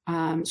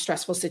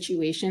stressful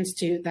situations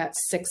to that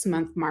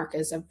 6-month mark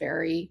is a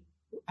very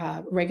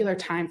regular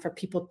time for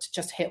people to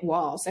just hit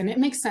walls. And it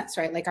makes sense,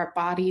 right? Like our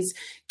bodies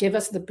give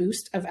us the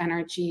boost of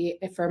energy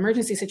for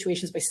emergency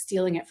situations by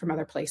stealing it from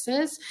other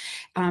places.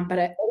 But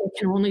it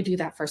can only do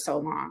that for so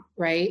long,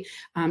 right?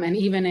 And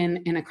even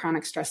in a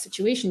chronic stress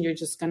situation, you're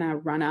just going to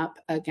run up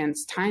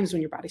against times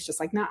when your body's just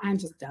like, no, I'm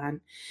just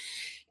done.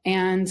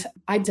 And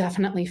I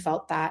definitely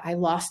felt that. I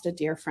lost a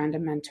dear friend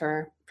and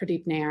mentor,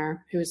 Pradeep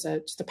Nair, who's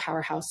just a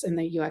powerhouse in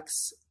the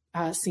UX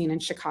scene in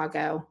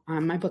Chicago.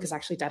 My book is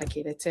actually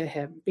dedicated to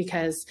him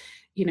because,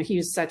 he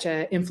was such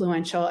an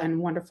influential and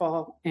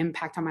wonderful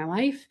impact on my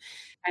life.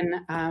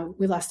 And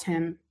we lost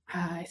him,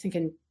 I think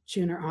in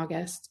June or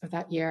August of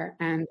that year,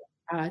 and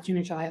June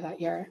or July of that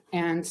year.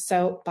 And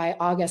so by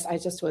August, I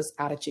just was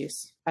out of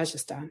juice. I was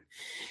just done.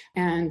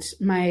 And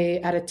my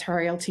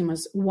editorial team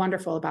was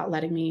wonderful about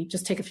letting me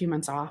just take a few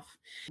months off.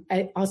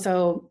 I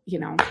also,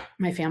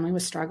 my family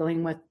was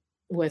struggling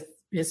with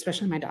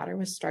especially my daughter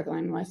was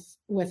struggling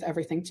with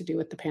everything to do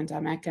with the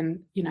pandemic.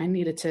 And, I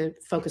needed to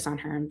focus on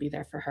her and be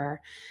there for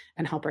her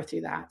and help her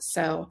through that.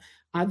 So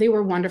they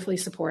were wonderfully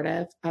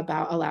supportive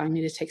about allowing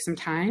me to take some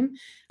time,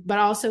 but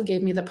also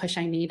gave me the push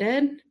I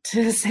needed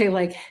to say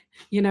like,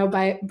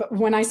 but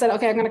when I said,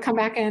 okay, I'm going to come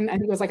back in, I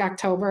think it was like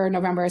October or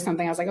November or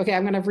something. I was like, okay,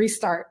 I'm going to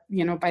restart,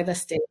 by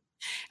this date.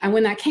 And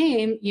when that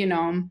came,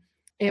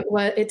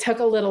 it took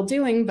a little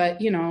doing, but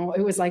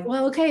it was like,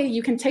 well, okay,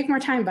 you can take more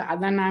time,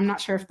 but then I'm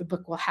not sure if the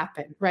book will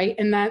happen, right?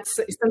 And that's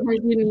sometimes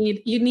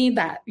you need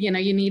that, you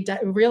need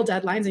real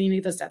deadlines, and you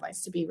need those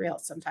deadlines to be real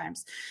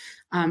sometimes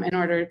in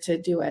order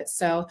to do it.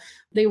 So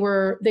they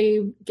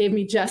gave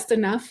me just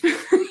enough,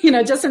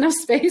 just enough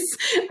space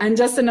and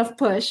just enough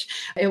push.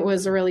 It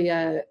was really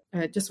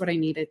just what I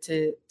needed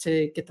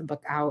to get the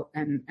book out,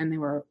 and they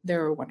were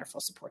a wonderful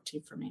support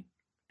team for me.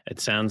 It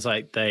sounds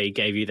like they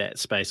gave you that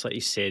space, like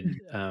you said,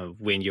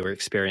 when you were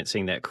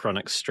experiencing that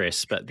chronic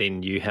stress, but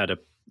then you had to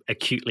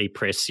acutely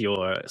press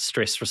your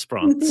stress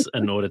response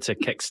in order to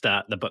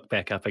kickstart the book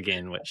back up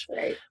again, which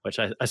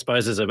I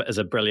suppose is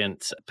a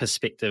brilliant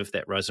perspective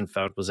that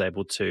Rosenfeld was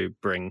able to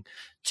bring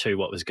to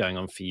what was going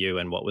on for you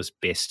and what was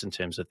best in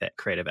terms of that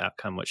creative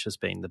outcome, which has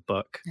been the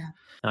book. Yeah.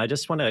 I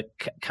just want to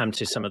come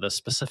to some of the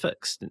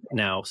specifics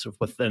now, sort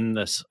of within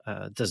this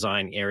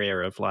design area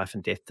of life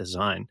and death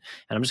design.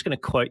 And I'm just going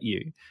to quote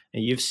you.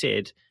 And you've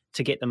said,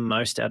 to get the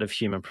most out of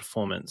human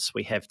performance,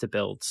 we have to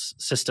build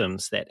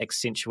systems that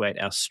accentuate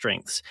our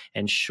strengths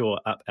and shore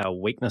up our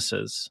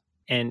weaknesses.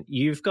 And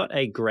you've got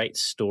a great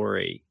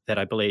story that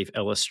I believe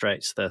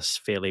illustrates this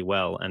fairly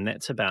well, and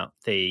that's about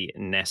the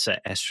NASA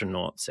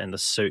astronauts and the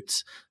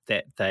suits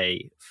that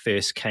they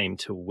first came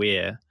to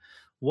wear.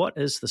 What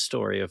is the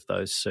story of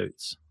those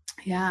suits?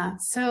 Yeah,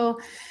 so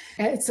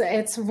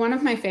it's one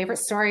of my favorite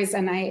stories,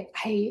 and I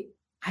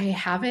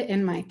have it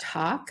in my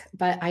talk,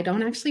 but I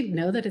don't actually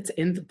know that it's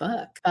in the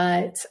book.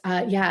 But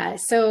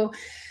so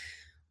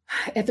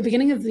at the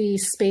beginning of the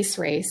space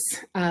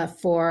race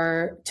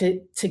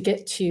to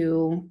get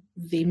to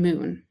the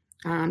moon,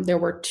 there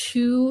were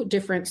two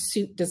different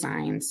suit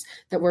designs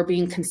that were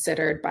being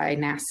considered by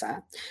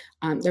NASA.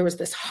 There was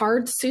this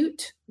hard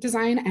suit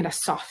design and a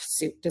soft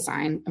suit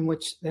design, in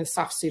which the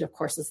soft suit, of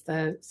course, is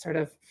the sort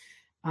of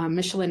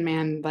Michelin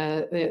Man,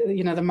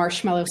 the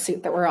marshmallow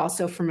suit that we're all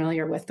so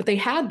familiar with. But they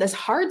had this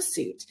hard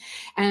suit,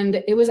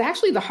 and it was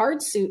actually the hard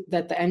suit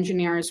that the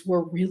engineers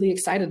were really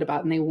excited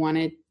about and they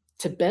wanted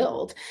to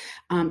build.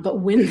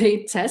 But when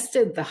they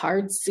tested the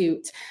hard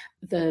suit,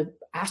 the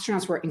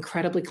astronauts were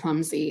incredibly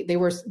clumsy.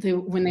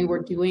 When they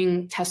were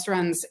doing test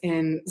runs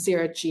in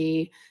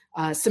zero-G,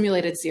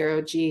 simulated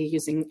zero-G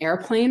using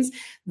airplanes,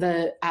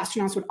 the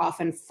astronauts would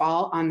often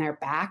fall on their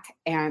back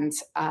and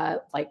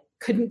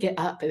couldn't get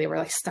up. They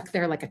were stuck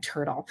there like a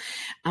turtle.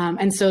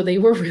 And so they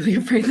were really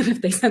afraid that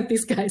if they sent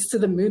these guys to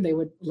the moon, they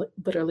would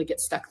literally get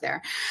stuck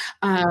there.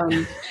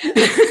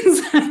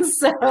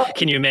 So,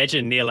 can you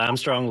imagine Neil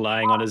Armstrong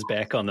lying on his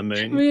back on the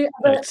moon?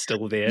 It's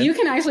still there. You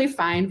can actually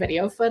find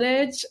video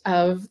footage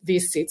of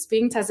these suits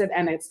being tested,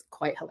 and it's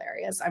quite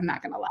hilarious. I'm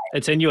not going to lie.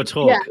 It's in your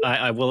talk. Yeah.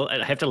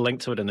 I have to link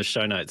to it in the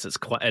show notes.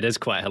 It is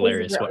quite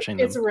hilarious watching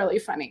them. It's really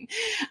funny.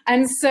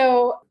 And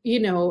so,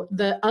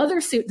 the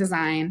other suit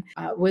design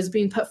was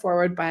being put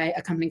forward by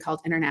a company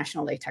called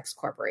International Latex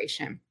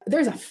Corporation.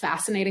 There's a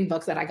fascinating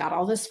book that I got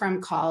all this from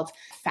called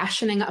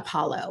Fashioning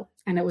Apollo.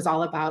 And it was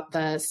all about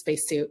the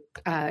spacesuit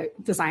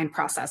design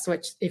process,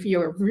 which if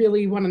you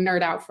really want to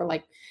nerd out for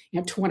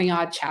 20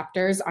 odd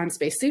chapters on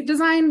spacesuit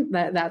design,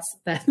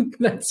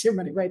 that's your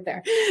money right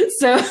there.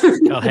 So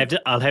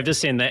I'll have to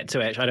send that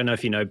to I don't know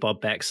if you know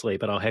Bob Baxley,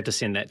 but I'll have to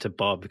send that to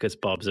Bob because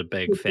Bob's a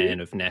big fan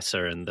of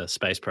NASA and the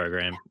space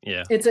program.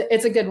 Yeah. It's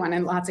a good one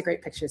and lots of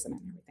great pictures and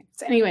everything.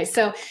 Anyway,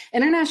 so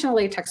International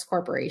Latex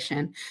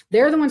Corporation,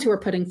 they're the ones who are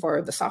putting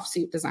forward the soft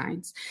suit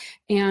designs.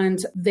 And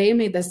they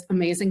made this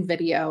amazing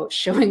video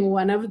showing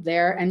one of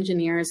their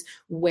engineers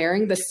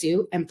wearing the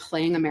suit and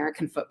playing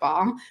American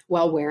football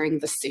while wearing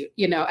the suit,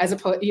 as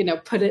opposed,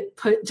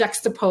 put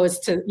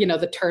juxtaposed to,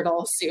 the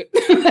turtle suit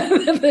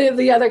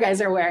the other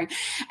guys are wearing.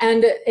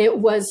 And it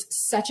was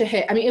such a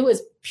hit. I mean, it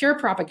was pure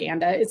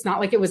propaganda. It's not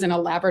like it was in a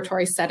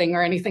laboratory setting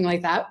or anything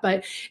like that,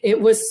 but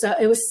it was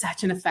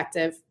such an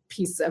effective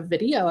piece of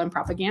video and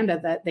propaganda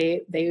that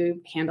they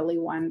handily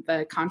won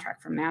the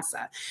contract from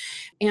NASA.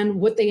 And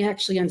what they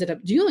actually ended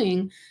up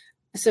doing,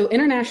 so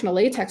International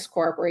Latex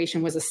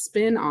Corporation was a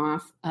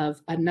spin-off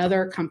of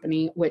another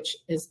company, which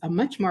is a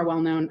much more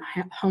well-known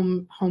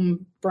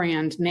home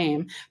brand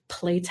name,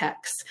 Playtex,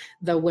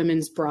 the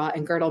women's bra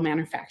and girdle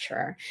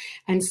manufacturer.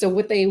 And so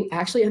what they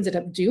actually ended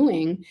up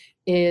doing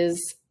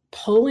is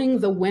pulling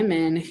the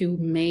women who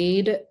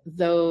made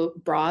the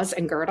bras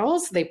and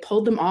girdles, they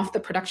pulled them off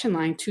the production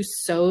line to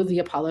sew the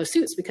Apollo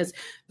suits, because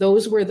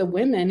those were the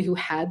women who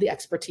had the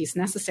expertise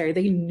necessary.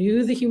 They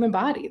knew the human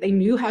body. They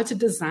knew how to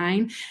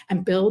design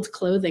and build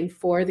clothing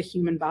for the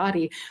human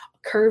body,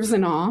 curves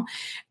and all.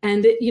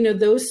 And,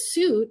 those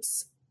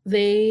suits,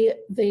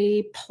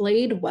 they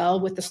played well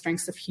with the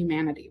strengths of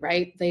humanity,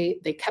 right?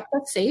 They kept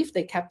us safe.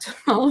 They kept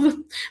all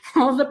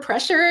the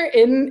pressure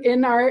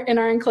in our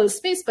enclosed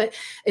space, but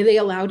they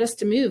allowed us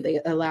to move. They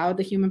allowed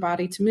the human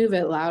body to move.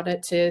 It allowed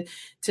it to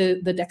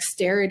the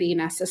dexterity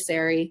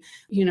necessary.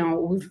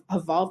 We've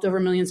evolved over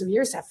millions of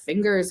years to have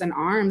fingers and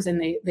arms,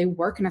 and they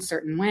work in a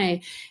certain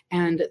way.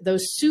 And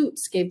those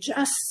suits gave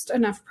just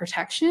enough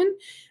protection,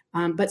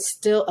 but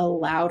still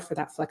allowed for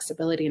that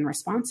flexibility and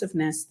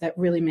responsiveness that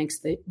really makes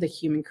the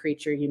human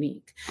creature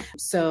unique.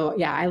 So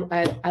yeah,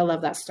 I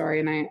love that story,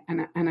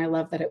 and I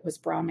love that it was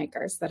bra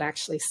makers that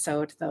actually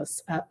sewed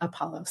those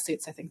Apollo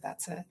suits. I think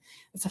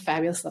it's a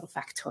fabulous little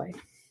factoid.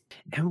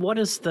 And what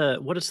is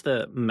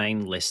the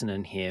main lesson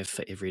in here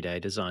for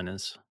everyday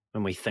designers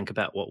when we think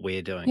about what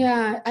we're doing?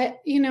 Yeah,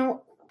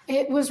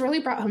 it was really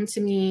brought home to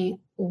me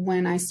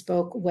when I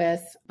spoke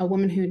with a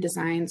woman who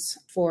designs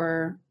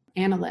for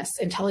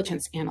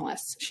intelligence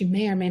analysts. She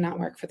may or may not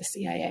work for the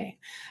CIA.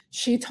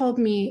 She told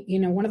me,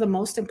 one of the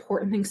most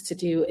important things to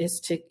do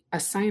is to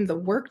assign the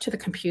work to the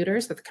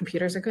computers that the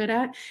computers are good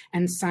at,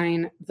 and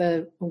assign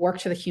the work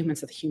to the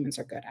humans that the humans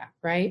are good at,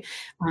 right?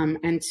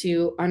 And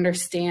to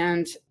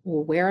understand,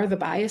 where are the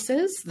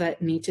biases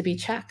that need to be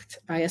checked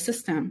by a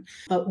system,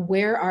 but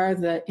where are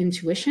the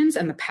intuitions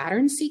and the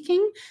pattern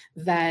seeking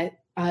that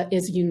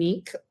is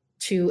unique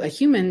to a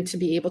human to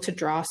be able to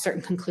draw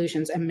certain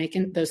conclusions and make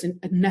those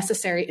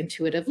necessary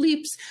intuitive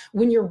leaps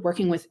when you're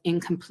working with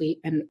incomplete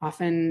and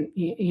often,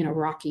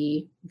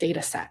 rocky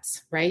data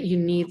sets, right?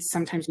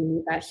 Sometimes you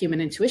need that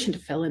human intuition to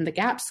fill in the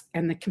gaps,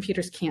 and the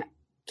computers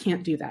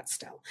can't do that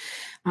still.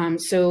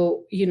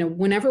 So,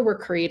 whenever we're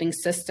creating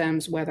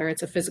systems, whether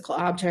it's a physical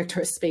object or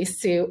a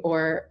spacesuit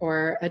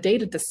or a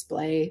data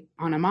display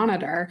on a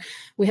monitor,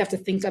 we have to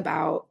think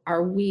about,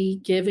 are we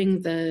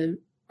giving the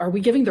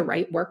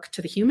right work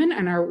to the human,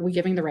 and are we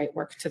giving the right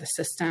work to the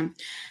system?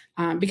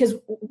 Because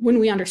when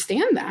we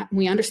understand that,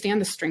 we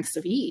understand the strengths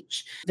of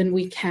each, then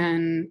we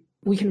can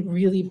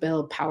really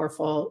build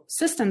powerful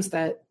systems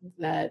that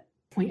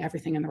point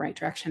everything in the right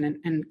direction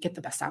and get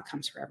the best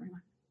outcomes for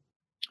everyone.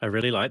 I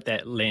really like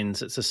that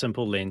lens. It's a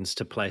simple lens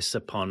to place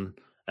upon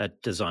a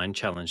design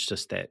challenge,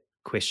 just that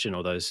question,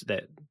 or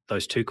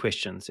those two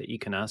questions that you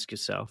can ask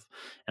yourself.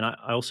 And I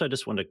also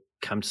just want to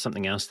come to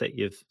something else that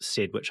you've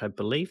said, which I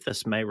believe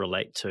this may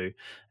relate to,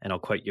 and I'll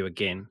quote you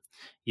again.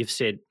 You've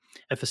said,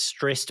 if a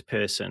stressed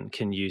person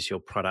can use your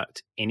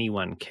product,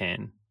 anyone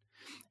can.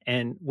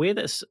 And where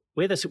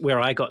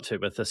I got to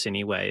with this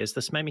anyway is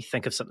this made me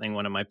think of something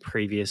one of my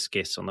previous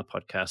guests on the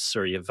podcast,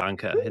 Surya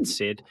Vanka, had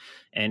said.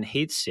 And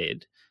he'd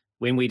said,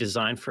 when we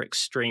design for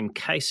extreme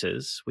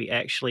cases, we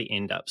actually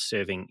end up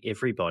serving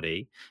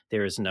everybody.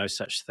 There is no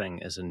such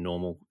thing as a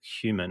normal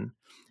human.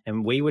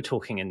 And we were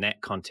talking in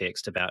that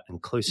context about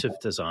inclusive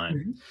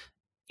design.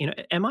 Mm-hmm.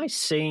 Am I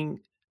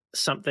seeing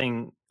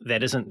something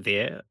that isn't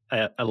there,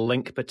 a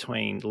link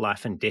between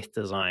life and death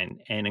design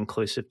and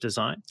inclusive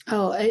design?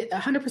 Oh,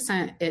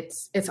 100%.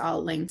 It's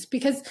all linked,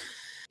 because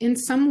in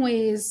some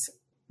ways,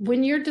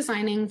 when you're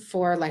designing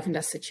for life and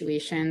death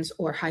situations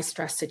or high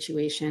stress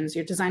situations,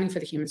 you're designing for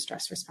the human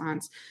stress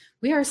response.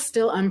 We are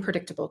still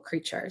unpredictable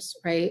creatures,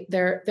 right?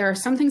 There are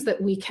some things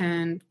that we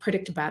can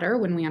predict better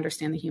when we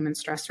understand the human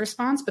stress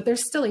response, but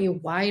there's still a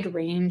wide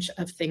range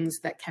of things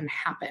that can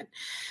happen.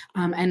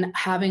 And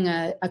having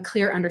a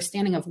clear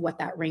understanding of what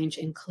that range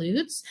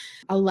includes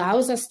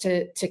allows us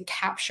to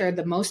capture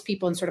the most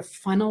people and sort of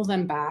funnel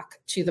them back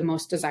to the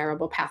most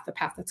desirable path, the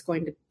path that's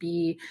going to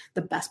be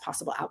the best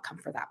possible outcome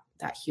for that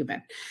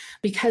human.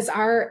 Because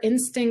our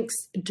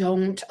instincts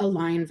don't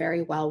align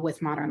very well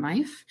with modern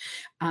life.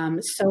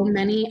 So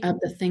many of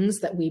the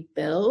things that we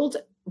build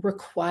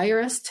require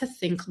us to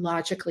think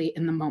logically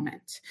in the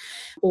moment,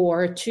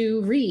 or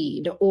to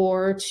read,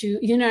 or to,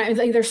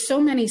 like, there's so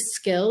many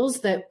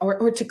skills that,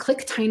 or to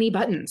click tiny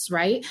buttons,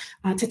 right?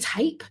 To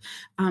type.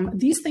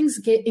 These things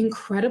get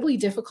incredibly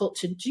difficult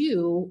to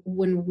do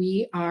when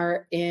we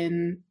are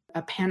in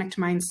a panicked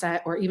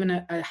mindset or even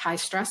a high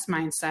stress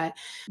mindset,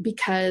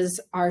 because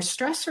our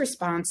stress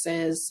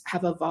responses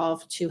have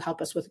evolved to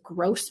help us with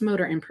gross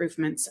motor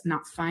improvements,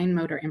 not fine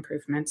motor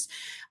improvements.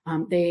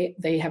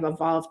 They have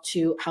evolved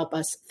to help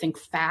us think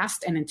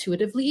fast and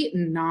intuitively,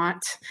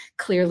 not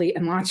clearly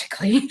and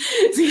logically.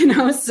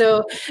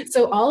 So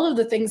all of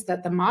the things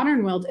that the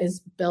modern world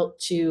is built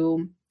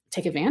to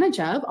take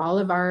advantage of, all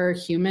of our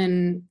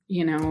human,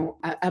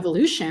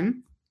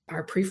 evolution,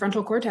 our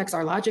prefrontal cortex,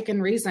 our logic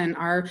and reason,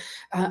 our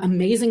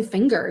amazing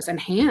fingers and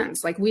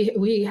hands. Like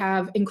we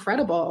have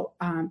incredible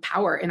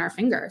power in our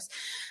fingers.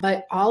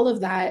 But all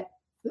of that,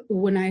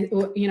 when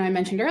I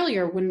mentioned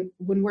earlier, when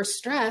we're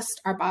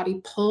stressed, our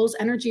body pulls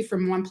energy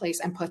from one place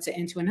and puts it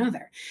into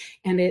another.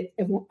 And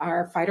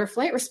our fight or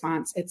flight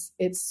response, it's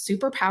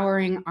super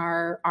powering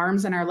our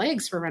arms and our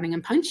legs for running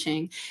and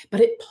punching,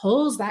 but it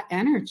pulls that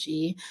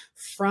energy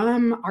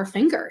from our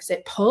fingers.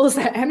 It pulls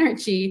that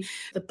energy.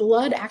 The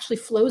blood actually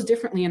flows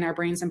differently in our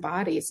brains and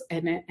bodies,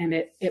 and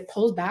it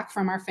pulls back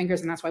from our fingers.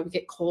 And that's why we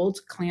get cold,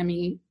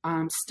 clammy,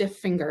 stiff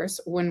fingers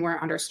when we're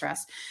under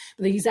stress.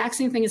 But the exact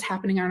same thing is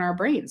happening in our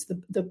brains.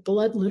 The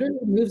blood literally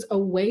moves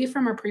away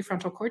from our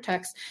prefrontal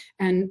cortex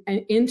and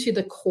into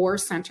the core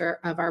center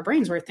of our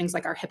brains, where things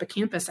like our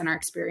hippocampus and our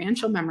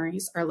experiential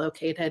memories are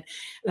located.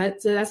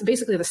 That's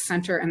basically the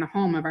center and the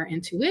home of our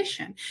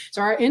intuition.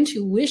 So our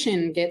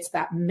intuition gets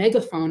that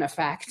megaphone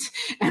effect.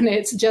 And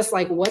it's just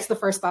like, what's the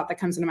first thought that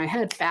comes into my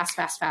head? Fast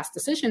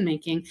decision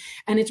making.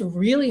 And it's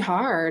really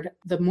hard,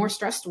 the more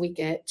stressed we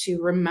get, to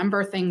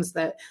remember things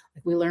that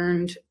we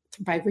learned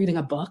by reading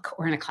a book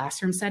or in a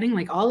classroom setting.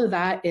 Like all of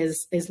that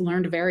is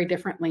learned very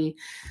differently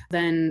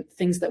than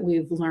things that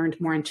we've learned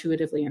more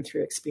intuitively and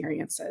through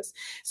experiences.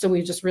 So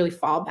we just really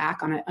fall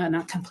back on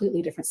a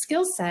completely different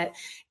skill set,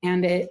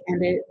 and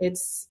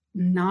it's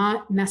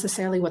not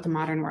necessarily what the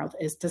modern world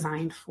is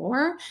designed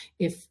for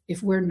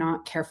if we're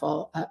not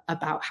careful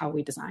about how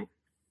we design.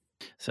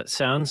 So it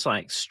sounds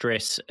like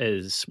stress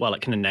is, while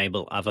it can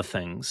enable other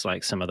things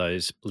like some of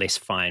those less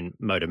fine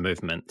motor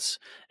movements,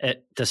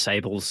 it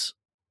disables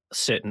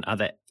certain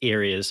other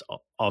areas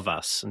of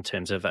us in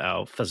terms of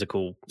our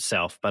physical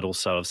self, but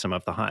also of some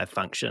of the higher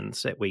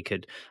functions that we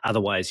could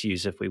otherwise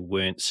use if we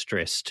weren't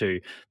stressed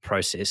to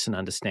process and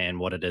understand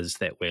what it is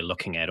that we're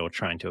looking at or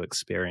trying to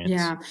experience.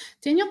 Yeah.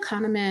 Daniel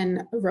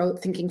Kahneman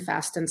wrote Thinking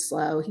Fast and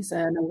Slow. He's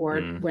an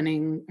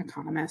award-winning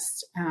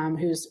economist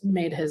who's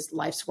made his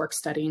life's work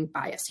studying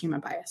bias, human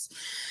bias.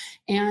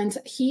 And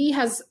he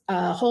has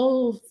a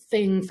whole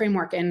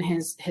framework in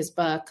his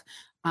book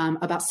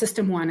about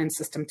system 1 and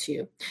system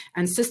 2.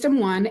 And system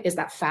 1 is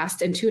that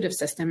fast intuitive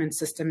system, and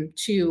system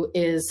 2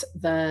 is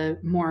the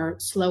more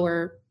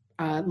slower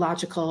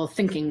logical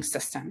thinking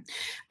system.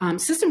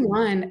 System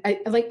 1,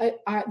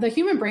 the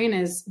human brain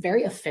is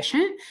very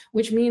efficient,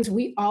 which means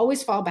we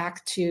always fall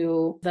back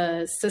to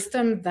the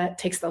system that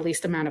takes the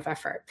least amount of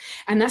effort.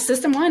 And that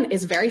system 1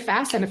 is very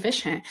fast and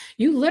efficient.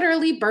 You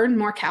literally burn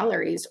more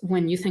calories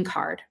when you think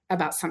hard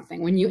about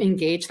something, when you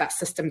engage that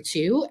system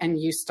 2 and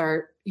you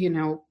start,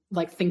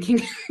 like thinking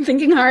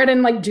hard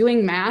and like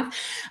doing math.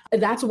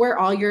 That's where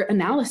all your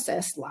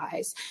analysis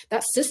lies.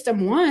 That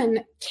system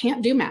 1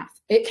 can't do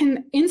math. It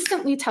can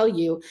instantly tell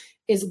you,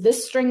 is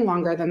this string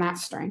longer than that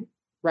string?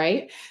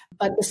 Right?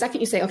 But the second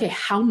you say, okay,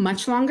 how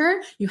much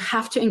longer, you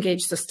have to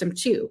engage system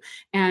 2.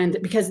 And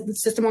because the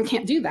system 1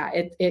 can't do that,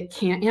 it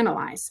can't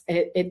analyze.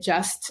 It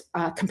just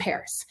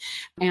compares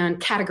and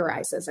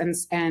categorizes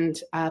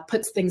and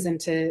puts things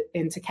into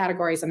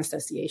categories and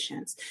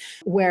associations.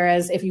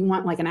 Whereas if you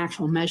want like an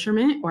actual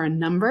measurement or a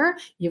number,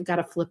 you've got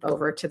to flip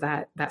over to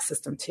that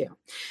system 2.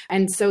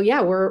 And so,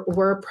 yeah,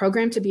 we're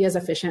programmed to be as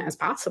efficient as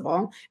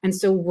possible. And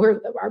so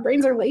our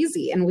brains are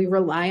lazy, and we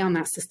rely on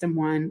that system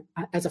 1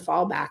 as a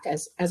fallback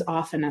as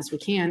often as we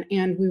can.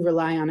 And we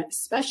rely on it,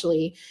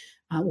 especially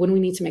when we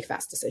need to make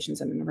fast decisions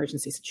in an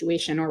emergency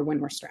situation or when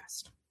we're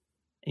stressed.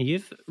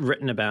 You've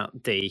written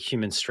about the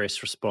human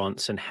stress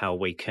response and how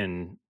we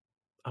can,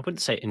 I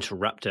wouldn't say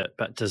interrupt it,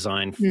 but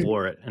design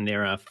for it. And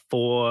there are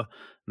 4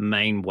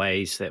 main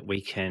ways that we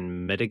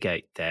can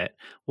mitigate that.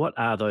 What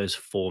are those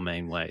 4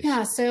 main ways?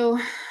 Yeah, so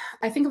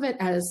I think of it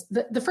as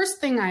the first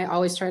thing I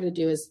always try to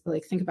do is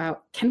like think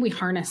about, can we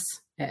harness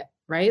it?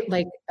 Right?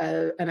 Like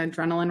an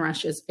adrenaline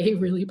rush is a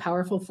really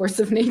powerful force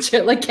of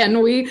nature. Like,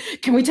 can we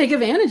take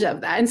advantage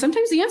of that? And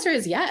sometimes the answer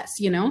is yes.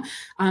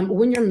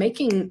 When you're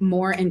making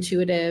more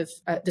intuitive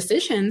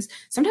decisions,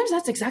 sometimes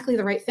that's exactly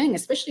the right thing,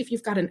 especially if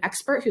you've got an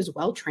expert who's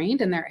well-trained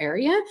in their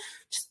area.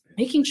 Just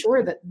making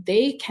sure that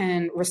they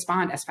can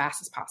respond as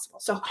fast as possible.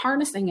 So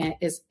harnessing it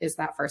is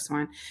that first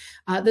one.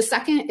 The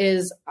second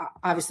is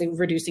obviously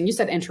reducing. You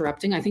said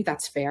interrupting. I think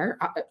that's fair.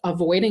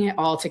 Avoiding it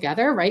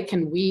altogether, right?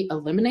 Can we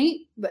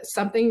eliminate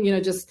something,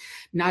 just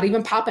not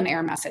even pop an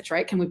error message,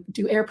 right? Can we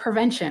do error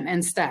prevention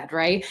instead,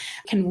 right?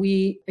 Can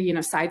we,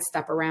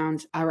 sidestep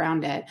around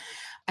it?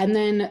 And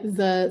then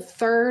the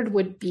third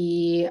would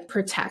be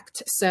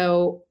protect.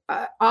 So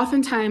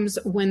oftentimes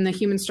when the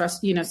human stress,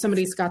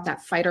 somebody's got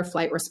that fight or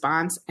flight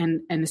response,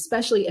 and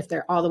especially if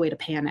they're all the way to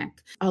panic,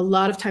 a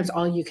lot of times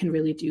all you can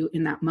really do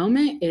in that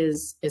moment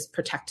is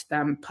protect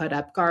them, put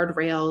up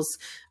guardrails,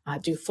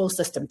 do full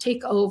system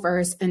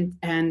takeovers,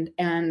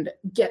 and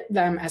get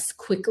them as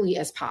quickly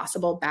as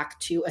possible back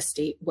to a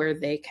state where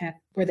they can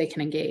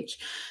engage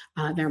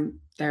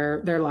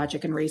their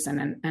logic and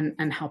reason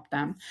and help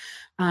them.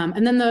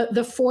 And then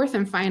the fourth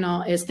and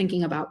final is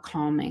thinking about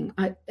calming.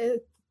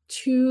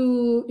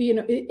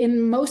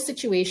 In most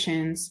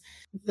situations,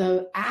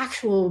 the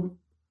actual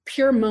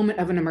pure moment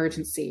of an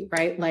emergency,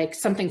 right? Like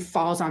something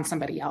falls on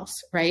somebody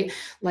else, right?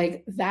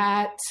 Like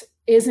that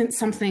isn't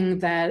something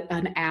that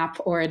an app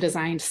or a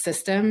designed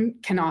system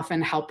can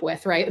often help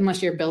with, right?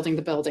 Unless you're building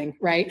the building,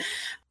 right?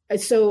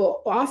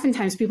 So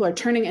oftentimes people are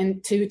turning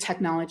into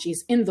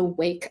technologies in the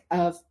wake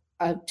of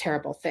a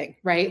terrible thing,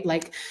 right?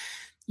 Like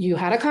you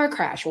had a car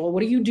crash. Well,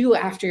 what do you do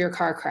after your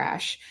car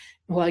crash?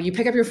 Well, you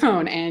pick up your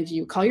phone and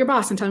you call your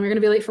boss and tell them you're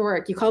going to be late for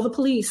work. You call the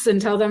police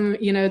and tell them,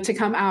 to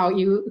come out.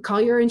 You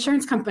call your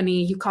insurance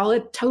company. You call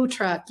a tow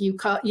truck. You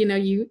call,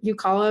 you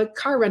call a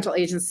car rental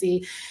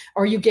agency,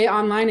 or you get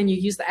online and you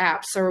use the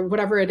apps or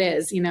whatever it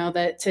is,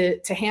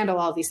 that to handle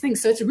all these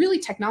things. So it's really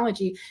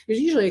technology. There's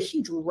usually a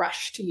huge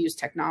rush to use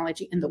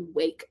technology in the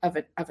wake of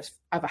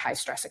a high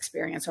stress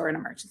experience or an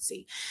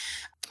emergency.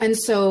 And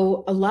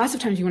so lots of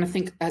times you want to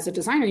think, as a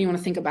designer, you want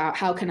to think about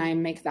how can I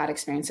make that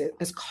experience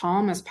as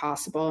calm as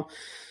possible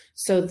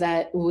so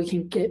that we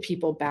can get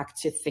people back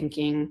to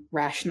thinking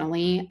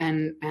rationally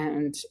and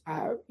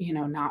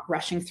not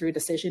rushing through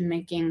decision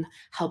making,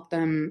 help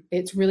them.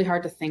 It's really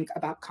hard to think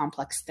about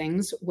complex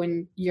things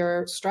when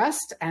you're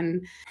stressed,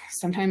 and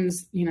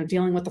sometimes,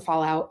 dealing with the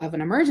fallout of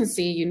an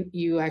emergency,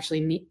 you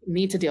actually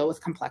need to deal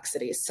with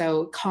complexities.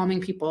 So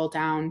calming people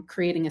down,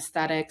 creating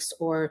aesthetics,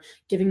 or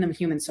giving them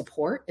human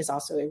support is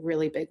also a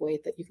really big way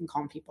that you can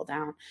calm people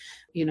down.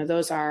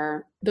 Those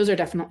are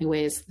definitely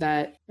ways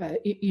that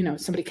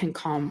somebody can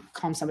calm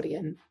somebody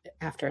in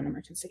after an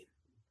emergency.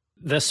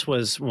 This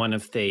was one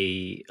of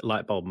the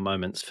light bulb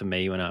moments for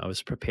me when I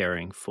was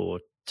preparing for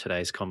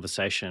today's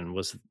conversation,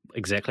 was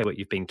exactly what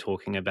you've been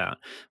talking about,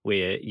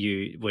 where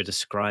you were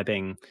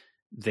describing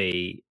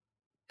the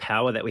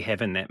power that we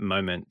have in that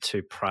moment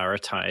to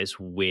prioritize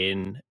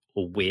when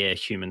or where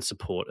human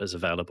support is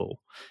available.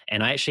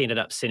 And I actually ended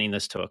up sending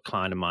this to a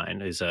client of mine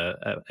who's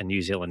a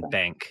New Zealand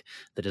bank,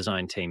 the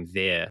design team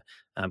there,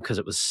 because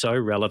it was so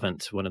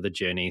relevant to one of the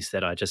journeys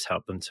that I just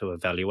helped them to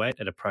evaluate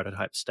at a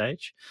prototype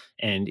stage.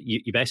 And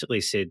you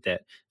basically said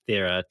that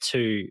there are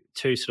two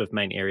sort of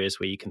main areas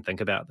where you can think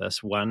about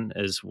this. One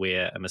is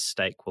where a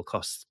mistake will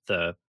cost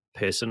the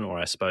person, or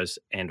I suppose,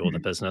 and or the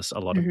business, a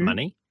lot of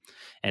money.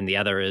 And the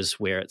other is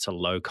where it's a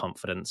low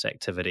confidence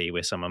activity,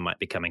 where someone might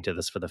be coming to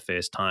this for the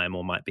first time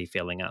or might be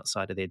feeling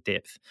outside of their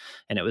depth.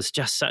 And it was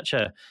just such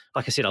a,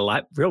 like I said,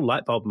 real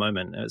light bulb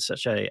moment. It was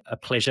such a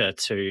pleasure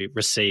to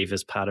receive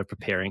as part of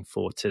preparing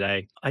for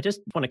today. I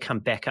just want to come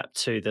back up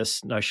to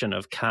this notion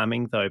of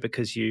calming, though,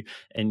 because you,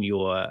 in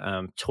your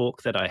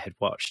talk that I had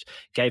watched,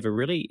 gave a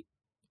really,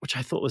 which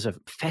I thought was a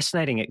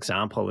fascinating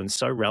example and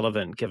so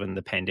relevant given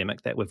the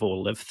pandemic that we've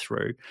all lived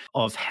through,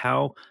 of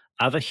how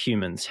other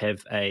humans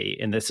have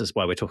and this is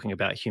why we're talking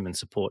about human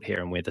support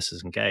here and where this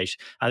is engaged,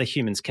 other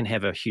humans can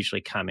have a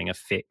hugely calming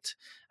effect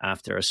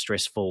after a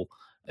stressful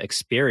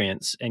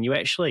experience. And you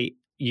actually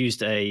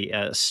used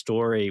a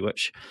story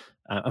which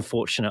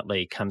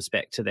unfortunately comes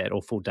back to that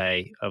awful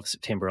day of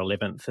September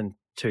 11th in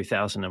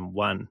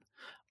 2001,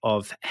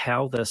 of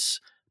how this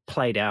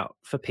played out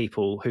for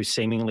people who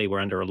seemingly were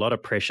under a lot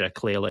of pressure,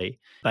 clearly,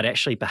 but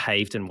actually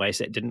behaved in ways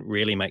that didn't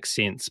really make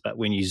sense. But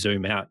when you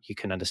zoom out, you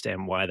can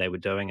understand why they were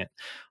doing it.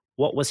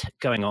 What was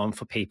going on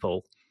for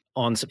people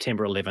on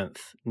September 11th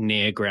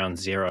near ground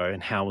zero,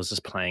 and how was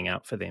this playing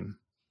out for them?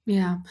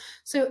 Yeah.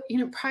 So,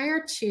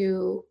 prior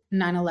to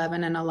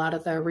 9/11 and a lot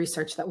of the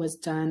research that was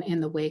done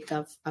in the wake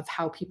of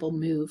how people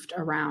moved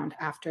around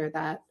after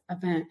that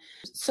event,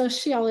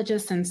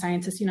 sociologists and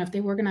scientists, if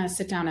they were going to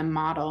sit down and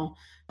model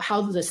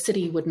how the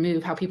city would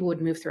move, how people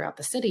would move throughout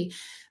the city,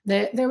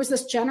 there was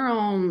this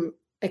general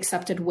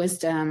accepted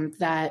wisdom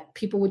that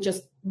people would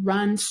just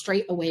run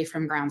straight away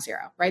from ground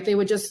zero, right? They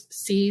would just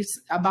see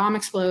a bomb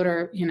explode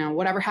or,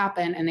 whatever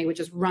happened, and they would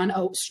just run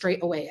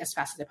straight away as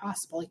fast as they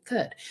possibly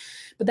could.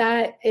 But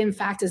that, in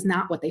fact, is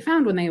not what they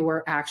found when they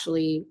were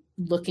actually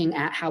looking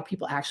at how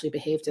people actually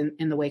behaved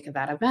in the wake of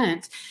that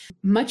event.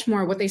 Much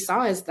more what they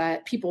saw is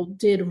that people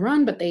did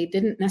run, but they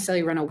didn't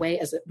necessarily run away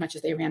as much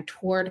as they ran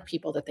toward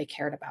people that they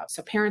cared about.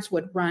 So parents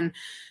would run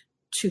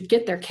to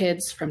get their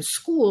kids from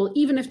school,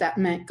 even if that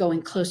meant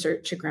going closer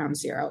to ground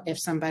zero. If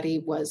somebody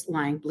was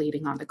lying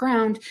bleeding on the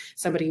ground,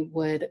 somebody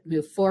would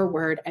move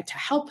forward and to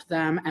help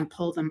them and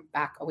pull them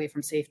back away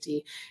from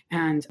safety.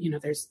 And,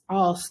 there's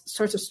all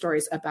sorts of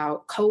stories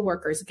about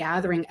coworkers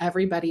gathering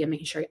everybody and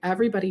making sure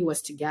everybody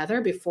was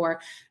together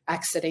before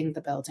exiting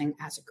the building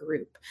as a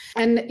group.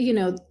 And,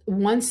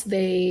 once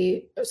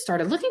they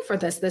started looking for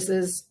this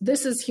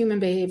is human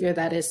behavior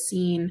that is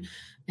seen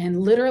in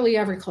literally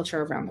every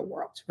culture around the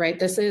world, right?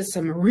 This is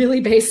some really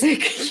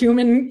basic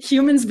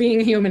humans being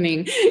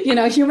humaning,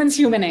 humans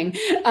humaning,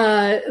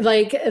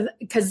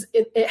 because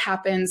it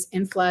happens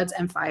in floods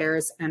and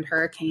fires and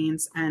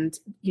hurricanes and,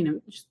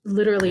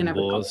 literally in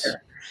every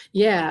culture.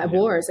 Yeah,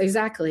 wars,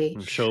 exactly.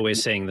 I'm sure we're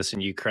seeing this in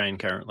Ukraine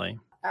currently.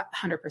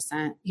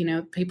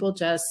 100%. People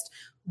just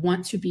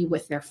want to be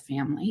with their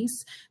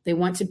families. They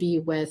want to be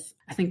with,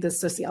 I think the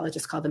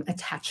sociologists call them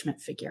attachment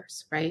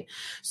figures, right?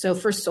 So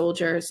for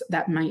soldiers,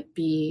 that might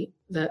be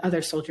the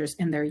other soldiers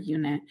in their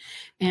unit.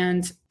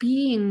 And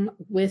being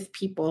with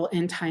people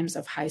in times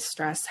of high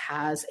stress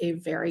has a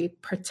very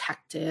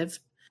protective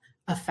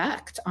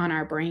effect on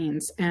our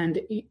brains.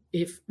 And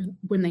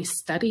when they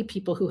study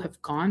people who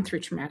have gone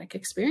through traumatic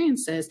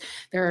experiences,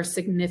 there are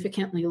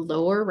significantly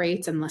lower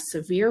rates and less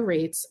severe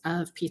rates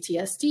of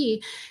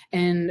PTSD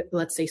in,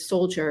 let's say,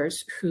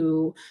 soldiers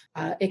who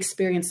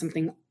experience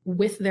something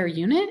with their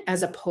unit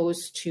as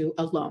opposed to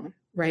alone,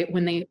 right?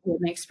 When they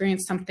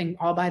experience something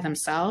all by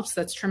themselves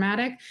that's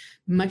traumatic,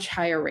 much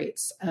higher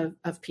rates of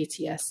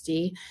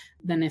PTSD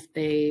than if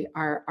they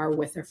are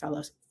with their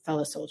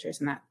fellow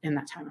soldiers in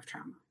that time of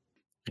trauma.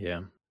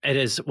 Yeah, it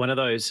is one of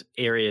those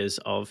areas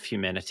of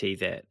humanity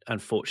that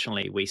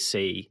unfortunately we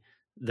see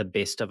the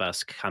best of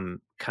us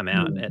come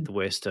out at the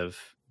worst of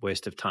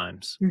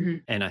times. Mm-hmm.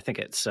 And I think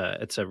it's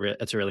a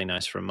really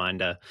nice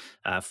reminder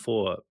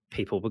for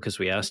people, because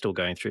we are still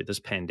going through this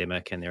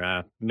pandemic and there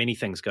are many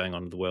things going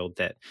on in the world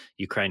that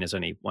Ukraine is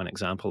only one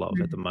example of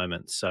at the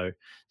moment. So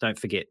don't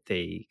forget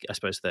the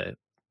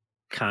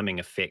calming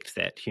effect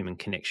that human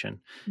connection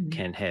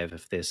can have.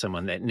 If there's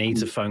someone that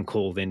needs a phone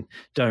call, then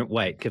don't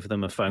wait, give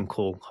them a phone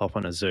call, hop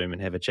on a Zoom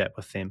and have a chat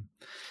with them.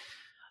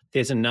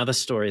 There's another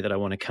story that I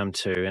want to come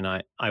to, and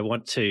I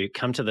want to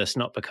come to this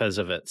not because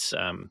of its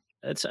I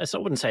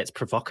wouldn't say it's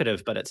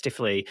provocative, but it's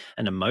definitely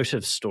an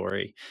emotive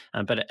story,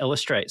 but it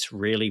illustrates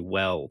really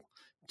well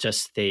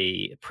just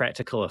the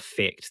practical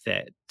effect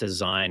that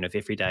design of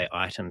everyday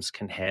items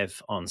can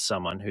have on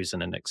someone who's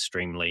in an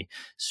extremely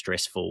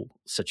stressful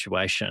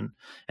situation.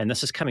 And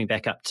this is coming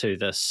back up to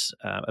this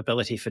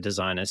ability for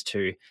designers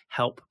to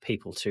help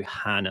people to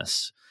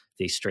harness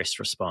the stress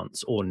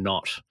response, or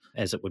not,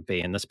 as it would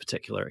be in this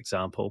particular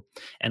example.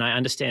 And I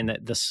understand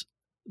that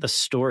the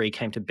story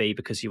came to be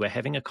because you were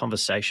having a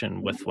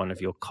conversation with one of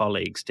your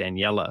colleagues,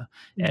 Daniela,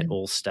 at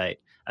Allstate,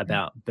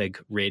 about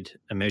big red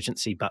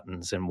emergency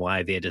buttons and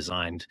why they're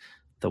designed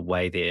the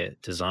way they're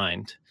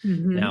designed.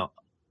 Mm-hmm. Now,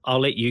 I'll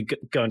let you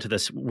go into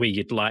this where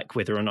you'd like,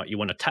 whether or not you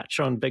want to touch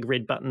on big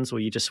red buttons or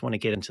you just want to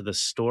get into the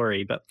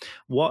story. But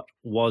what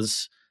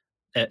was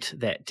it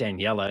that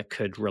Daniela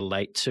could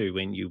relate to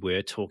when you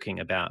were talking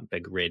about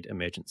big red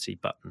emergency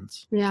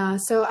buttons? Yeah,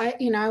 so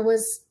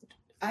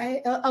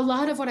a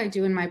lot of what I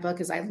do in my book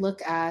is I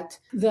look at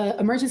the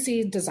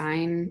emergency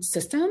design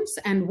systems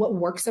and what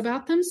works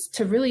about them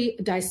to really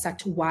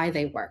dissect why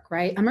they work,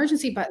 right?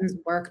 Emergency buttons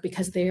work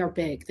because they are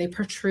big. They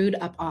protrude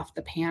up off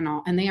the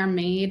panel and they are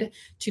made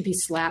to be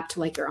slapped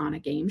like you're on a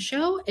game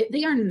show.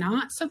 They are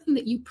not something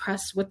that you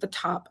press with the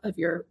top of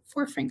your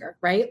forefinger,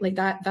 right? Like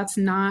that's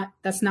not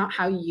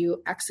how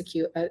you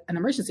execute an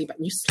emergency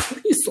button. You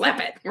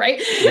slap it,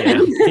 right?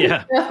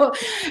 Yeah. So,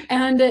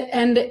 and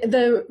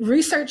the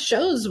research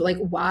shows like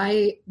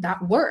why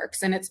that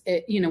works. And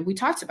we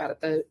talked about it,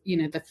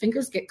 the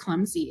fingers get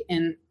clumsy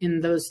in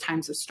those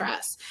times of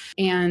stress,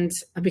 and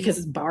because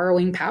it's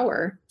borrowing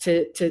power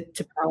to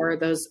power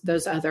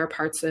those other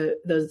parts of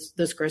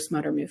those gross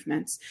motor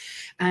movements.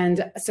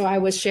 And so I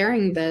was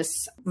sharing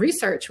this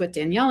research with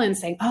Daniela and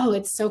saying, oh,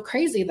 it's so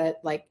crazy that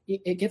like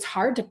it gets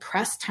hard to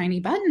press tiny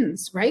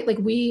buttons, right? Like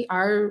we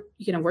are,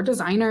 we're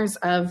designers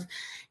of,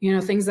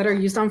 things that are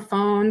used on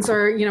phones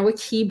or,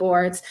 with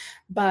keyboards,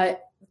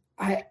 but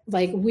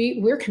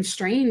we're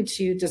constrained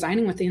to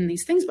designing within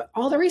these things. But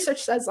all the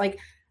research says like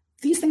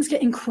these things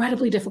get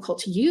incredibly difficult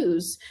to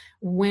use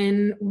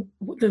when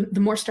the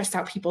more stressed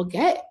out people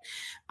get.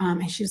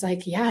 And she was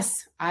like,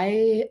 yes,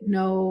 I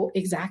know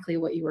exactly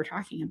what you were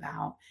talking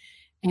about.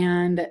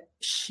 And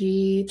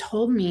she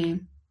told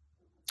me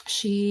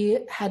she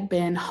had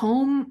been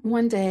home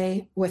one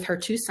day with her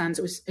two sons.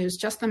 It was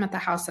just them at the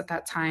house at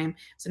that time.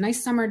 It was a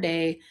nice summer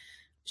day.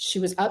 She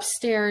was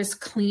upstairs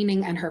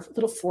cleaning and her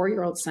little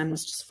 4-year-old son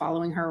was just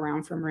following her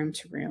around from room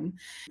to room,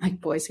 like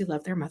boys who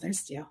love their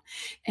mothers do.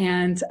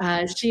 And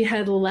she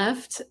had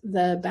left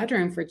the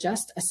bedroom for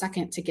just a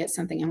second to get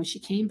something. And when she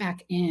came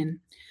back in,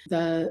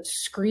 the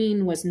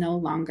screen was no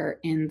longer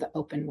in the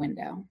open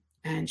window.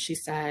 And she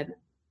said,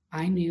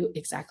 I knew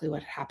exactly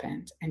what had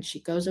happened. And she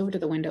goes over to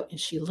the window and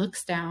she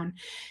looks down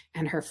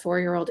and her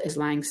 4-year-old is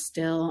lying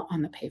still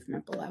on the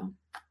pavement below.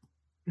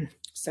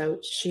 So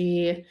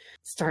she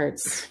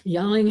starts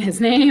yelling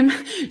his name.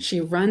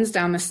 She runs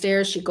down the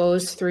stairs. She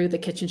goes through the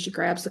kitchen. She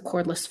grabs the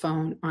cordless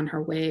phone on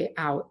her way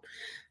out,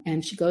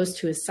 and she goes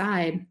to his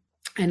side,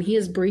 and he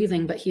is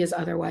breathing, but he is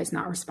otherwise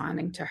not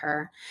responding to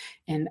her.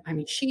 And I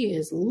mean, she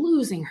is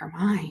losing her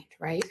mind,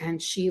 right?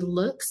 And she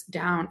looks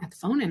down at the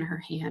phone in her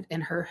hand,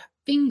 and her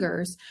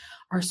fingers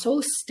are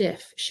so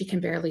stiff, she can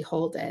barely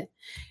hold it.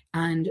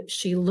 And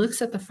she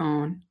looks at the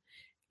phone,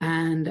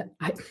 and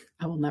I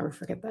will never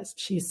forget this.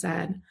 She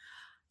said,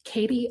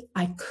 "Katie,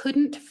 I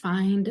couldn't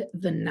find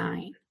the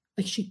 9."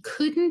 Like, she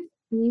couldn't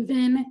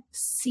even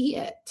see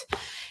it.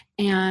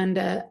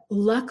 And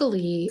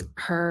luckily,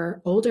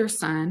 her older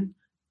son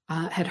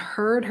had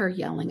heard her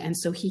yelling. And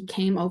so he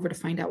came over to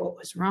find out what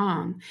was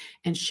wrong.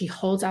 And she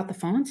holds out the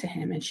phone to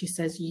him and she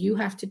says, "You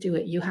have to do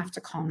it. You have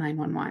to call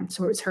 911.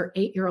 So it was her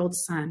 8-year-old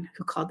son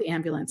who called the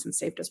ambulance and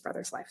saved his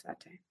brother's life that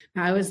day.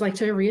 Now, I always like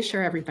to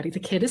reassure everybody, the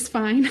kid is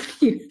fine.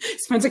 He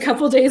spent a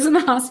couple of days in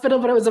the hospital,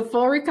 but it was a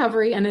full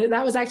recovery. And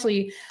that was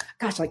actually,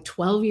 like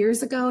 12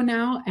 years ago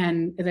now.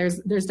 And there's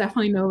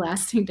definitely no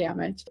lasting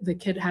damage. The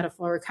kid had a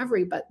full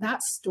recovery, but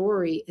that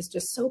story is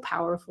just so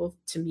powerful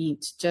to me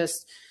to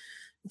just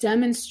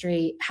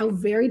demonstrate how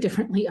very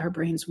differently our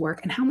brains work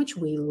and how much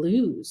we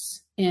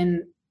lose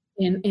in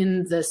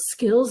the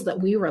skills that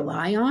we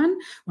rely on.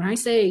 When I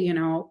say,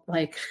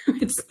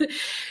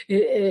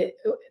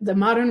 the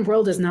modern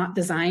world is not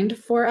designed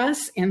for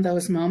us in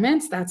those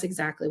moments, that's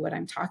exactly what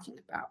I'm talking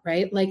about,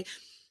 right? Like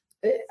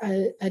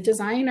a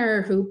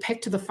designer who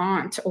picked the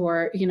font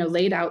or,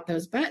 laid out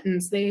those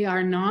buttons, they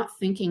are not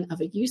thinking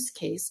of a use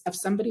case of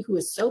somebody who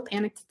is so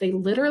panicked they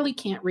literally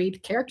can't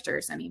read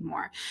characters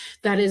anymore.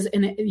 That is,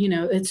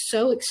 it's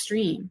so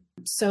extreme.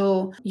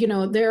 So,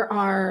 there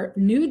are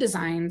new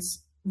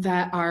designs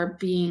that are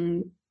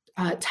being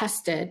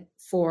tested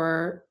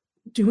for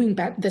doing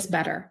this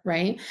better,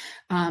 right?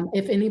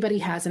 If anybody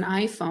has an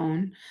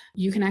iPhone,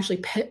 you can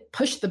actually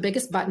push the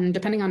biggest button,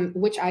 depending on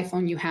which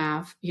iPhone you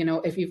have.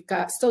 If you've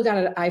still got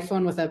an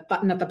iPhone with a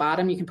button at the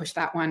bottom, you can push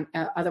that one.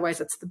 Otherwise,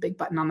 it's the big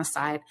button on the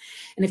side.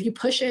 And if you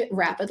push it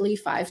rapidly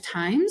 5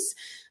 times,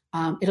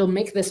 it'll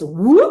make this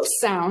whoop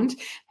sound.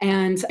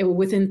 And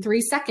within 3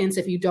 seconds,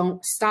 if you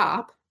don't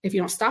stop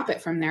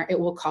it from there, it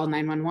will call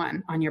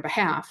 911 on your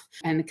behalf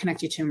and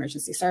connect you to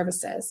emergency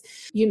services,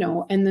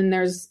 and then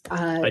there's...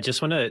 I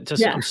just want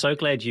to, I'm so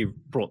glad you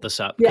brought this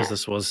up because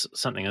this was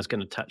something I was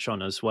going to touch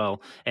on as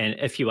well. And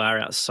if you are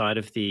outside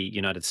of the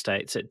United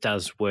States, it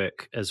does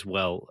work as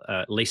well.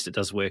 At least it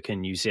does work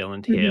in New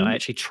Zealand here. Mm-hmm. I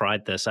actually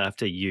tried this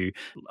after you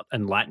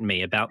enlightened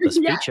me about this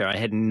feature. I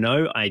had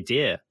no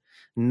idea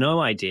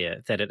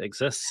that it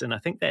exists. And I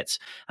think that's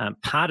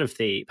part of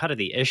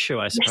the issue,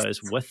 I suppose,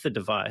 with the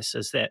device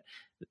is that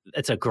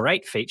it's a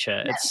great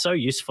feature. Yeah. It's so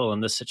useful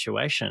in this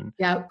situation,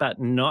 but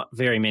not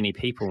very many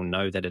people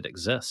know that it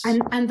exists.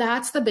 And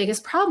that's the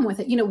biggest problem with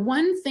it.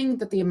 One thing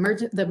that the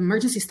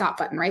emergency stop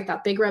button, right,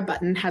 that big red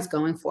button has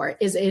going for it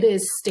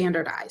is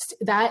standardized.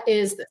 That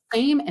is the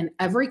same in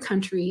every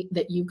country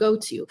that you go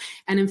to.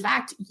 And in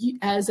fact,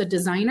 as a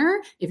designer,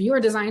 if you are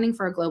designing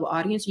for a global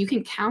audience, you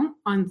can count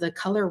on the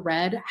color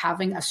red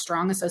having a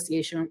strong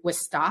association with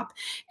stop.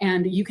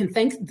 And you can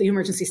thank the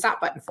emergency stop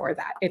button for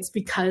that. It's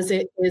because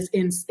it is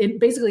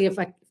basically, if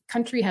a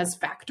country has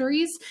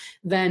factories,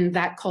 then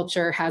that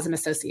culture has an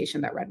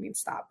association that red means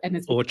stop. And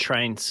it's or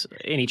trains,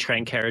 any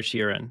train carriage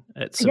you're in,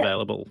 it's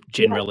available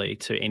generally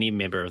to any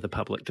member of the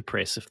public to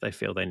press if they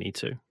feel they need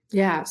to.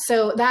 Yeah.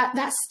 So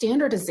that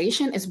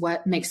standardization is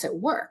what makes it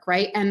work,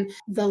 right? And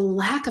the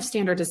lack of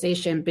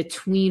standardization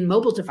between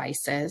mobile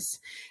devices,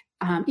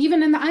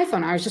 even in the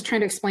iPhone, I was just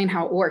trying to explain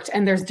how it worked,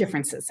 and there's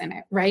differences in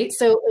it, right?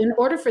 So in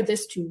order for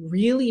this to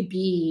really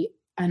be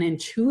an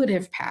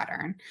intuitive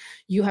pattern,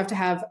 you have to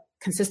have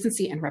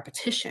consistency and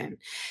repetition.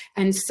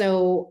 And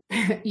so,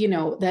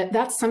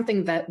 that's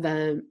something that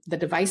the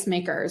device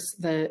makers,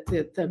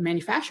 the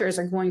manufacturers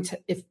are going to,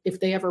 if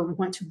they ever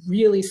want to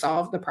really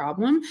solve the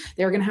problem,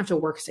 they're going to have to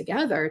work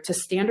together to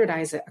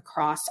standardize it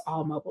across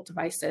all mobile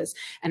devices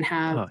and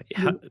have.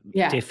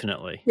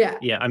 Definitely. Yeah.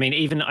 Yeah. I mean,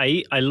 even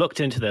I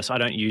looked into this. I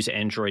don't use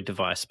Android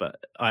device,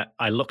 but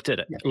I looked at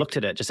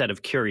it just out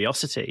of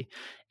curiosity.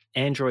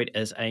 Android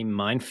is a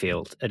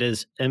minefield. It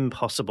is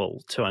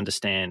impossible to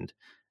understand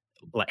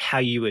how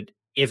you would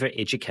ever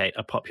educate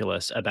a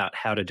populace about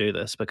how to do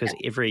this because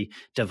every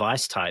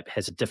device type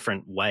has a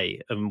different way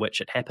in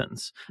which it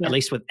happens. Yeah. At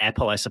least with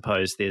Apple, I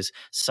suppose there's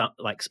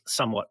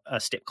somewhat a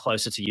step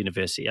closer to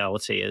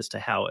universality as to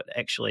how it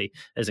actually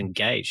is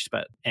engaged.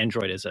 But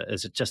Android is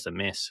just a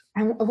mess.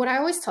 And what I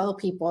always tell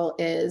people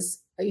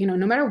is, no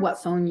matter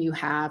what phone you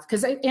have,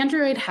 because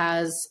Android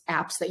has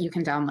apps that you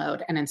can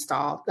download and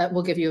install that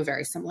will give you a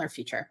very similar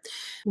feature.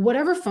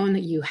 Whatever phone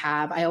that you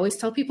have, I always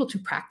tell people to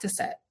practice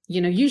it.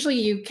 Usually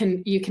you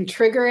can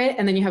trigger it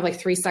and then you have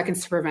 3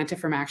 seconds to prevent it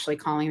from actually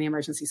calling the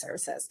emergency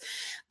services.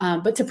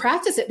 But to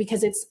practice it,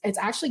 because it's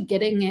actually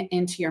getting it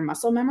into your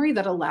muscle memory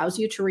that allows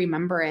you to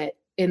remember it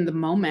in the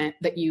moment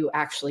that you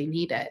actually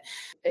need it.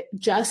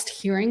 Just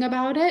hearing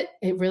about it,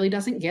 it really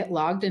doesn't get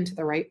logged into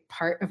the right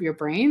part of your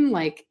brain.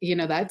 Like,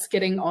 that's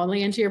getting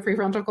only into your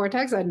prefrontal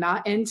cortex and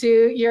not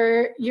into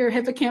your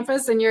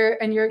hippocampus and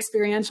your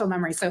experiential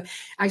memory. So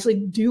actually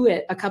do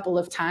it a couple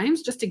of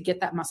times just to get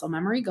that muscle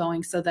memory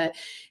going, so that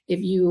if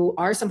you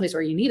are someplace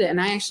where you need it.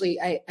 And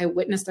I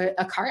witnessed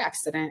a car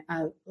accident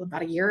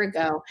about a year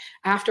ago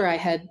after I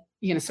had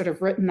sort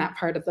of written that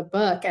part of the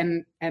book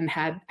and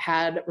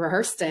had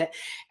rehearsed it.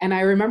 And I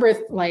remember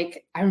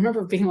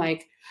being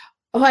like,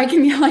 oh, I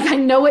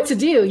know what to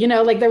do,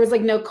 there was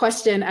no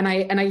question. And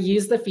I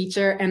used the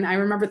feature, and I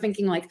remember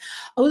thinking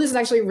oh, this is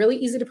actually really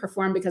easy to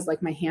perform because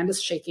my hand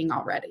is shaking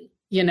already,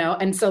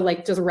 And so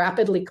just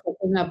rapidly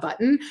clicking a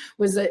button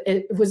was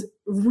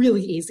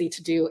really easy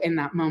to do in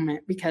that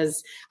moment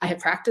because I had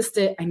practiced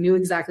it. I knew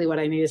exactly what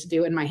I needed to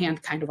do, and my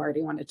hand kind of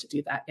already wanted to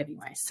do that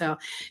anyway. So,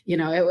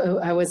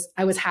 I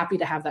was happy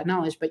to have that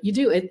knowledge, but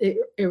it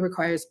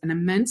requires an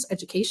immense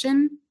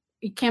education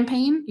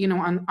campaign,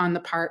 on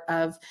the part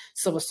of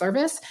civil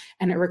service.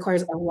 And it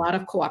requires a lot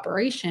of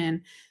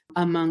cooperation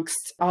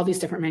amongst all these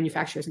different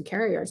manufacturers and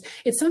carriers.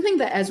 It's something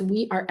that as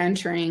we are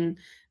entering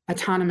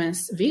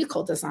autonomous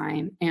vehicle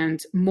design and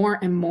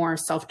more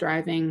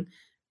self-driving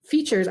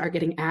features are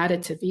getting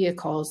added to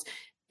vehicles,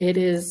 it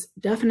is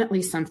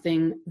definitely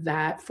something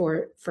that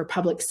for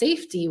public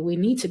safety, we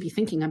need to be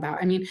thinking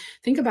about. I mean,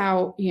 think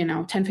about,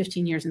 10,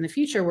 15 years in the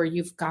future where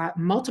you've got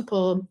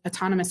multiple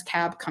autonomous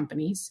cab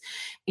companies,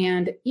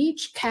 and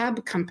each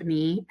cab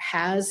company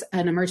has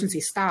an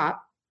emergency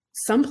stop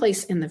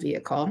someplace in the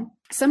vehicle.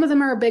 Some of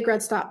them are a big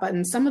red stop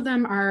button. Some of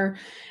them are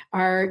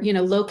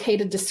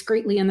located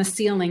discreetly in the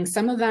ceiling.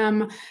 Some of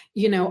them,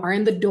 are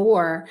in the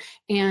door.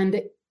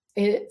 And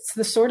it's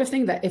the sort of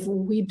thing that if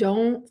we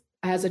don't,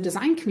 as a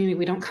design community,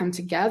 we don't come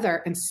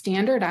together and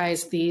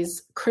standardize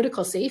these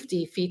critical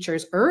safety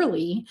features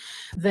early,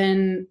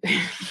 then,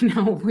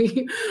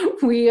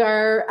 we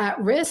are at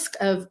risk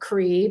of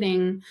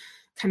creating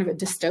kind of a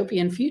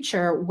dystopian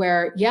future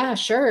where, yeah,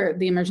 sure,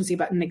 the emergency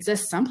button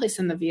exists someplace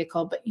in the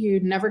vehicle, but you're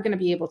never going to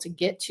be able to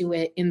get to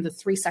it in the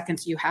 3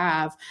 seconds you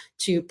have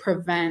to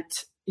prevent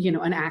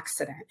an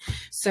accident.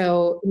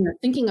 So,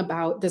 thinking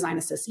about design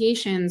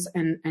associations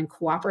and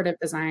cooperative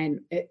design,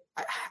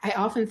 I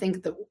often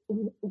think that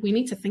we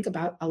need to think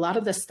about a lot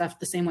of this stuff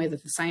the same way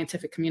that the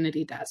scientific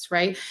community does,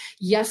 right?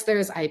 Yes,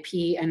 there's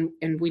IP and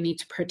we need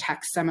to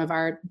protect some of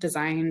our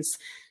designs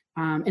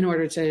in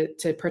order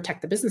to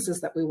protect the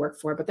businesses that we work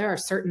for. But there are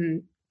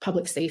certain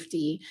public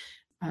safety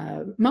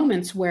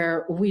moments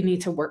where we need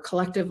to work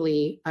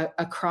collectively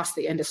across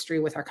the industry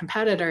with our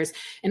competitors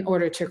in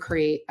order to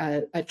create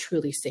a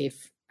truly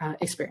safe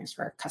experience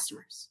for our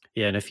customers.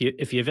 Yeah, and if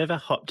you've ever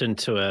hopped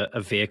into a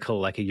vehicle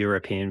like a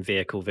European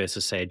vehicle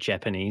versus, say, a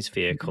Japanese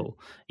vehicle,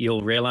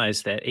 you'll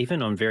realize that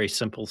even on very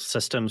simple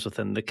systems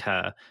within the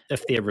car,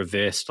 if they're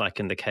reversed, like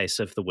in the case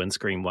of the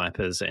windscreen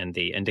wipers and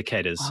the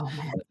indicators,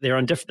 they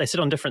sit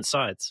on different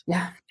sides.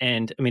 Yeah,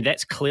 and I mean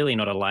that's clearly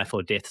not a life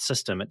or death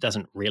system. It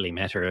doesn't really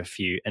matter if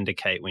you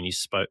indicate when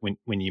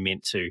you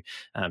meant to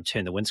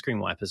turn the windscreen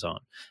wipers on,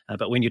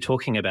 but when you're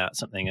talking about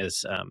something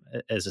as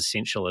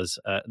essential as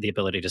the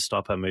ability to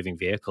stop a moving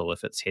vehicle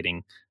if it's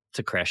heading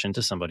to crash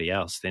into somebody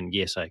else, then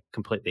yes, I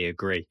completely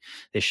agree.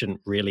 There shouldn't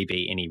really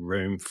be any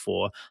room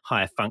for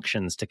higher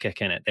functions to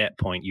kick in at that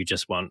point. You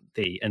just want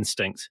the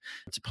instinct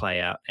to play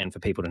out and for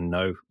people to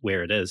know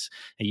where it is.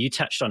 And you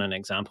touched on an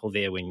example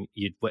there when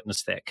you'd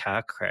witnessed that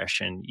car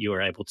crash and you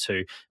were able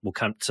to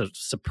come to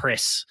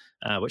suppress,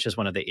 which is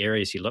one of the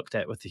areas you looked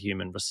at with the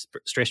human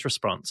stress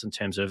response in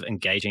terms of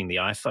engaging the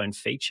iPhone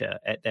feature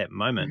at that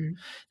moment. Mm-hmm.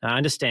 Now, I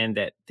understand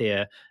that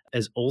there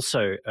is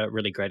also a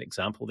really great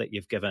example that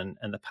you've given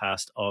in the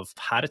past of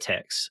heart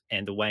attacks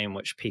and the way in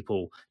which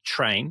people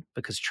train,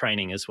 because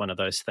training is one of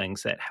those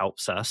things that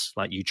helps us,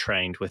 like you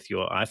trained with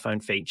your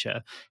iPhone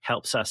feature,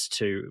 helps us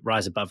to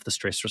rise above the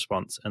stress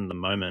response in the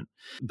moment.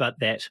 But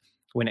that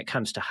when it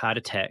comes to heart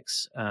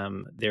attacks,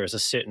 there is a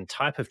certain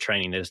type of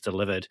training that is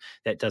delivered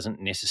that doesn't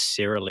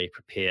necessarily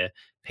prepare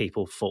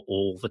people for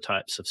all the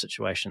types of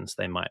situations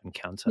they might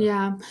encounter.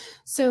 Yeah.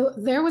 So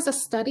there was a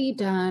study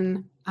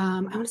done,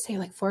 I want to say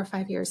like 4 or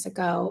 5 years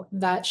ago,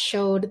 that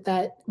showed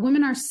that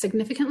women are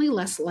significantly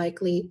less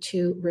likely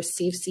to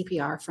receive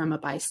CPR from a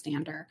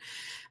bystander.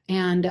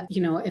 And,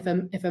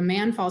 if a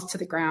man falls to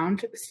the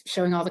ground,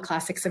 showing all the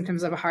classic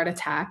symptoms of a heart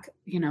attack,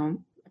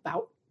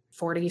 about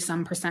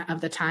 40%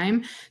 of the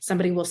time,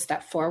 somebody will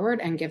step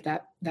forward and give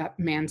that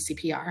man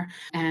CPR.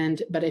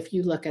 But if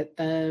you look at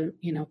the,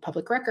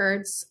 public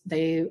records,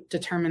 they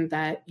determined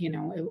that,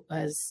 it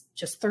was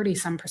just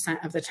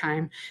 30% of the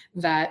time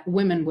that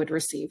women would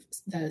receive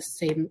the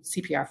same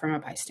CPR from a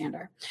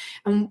bystander.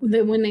 And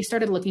when they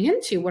started looking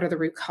into what are the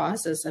root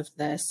causes of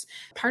this,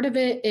 part of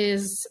it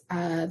is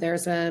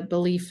there's a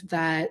belief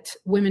that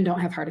women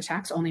don't have heart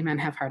attacks, only men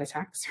have heart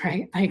attacks,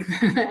 right?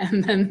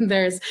 And then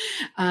there's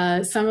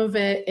some of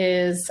it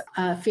is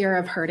fear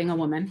of hurting a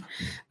woman.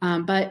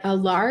 But a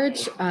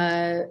large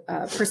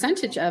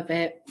percentage of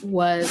it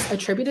was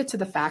attributed to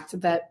the fact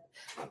that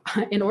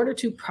in order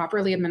to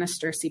properly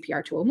administer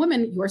CPR to a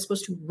woman, you are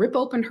supposed to rip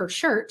open her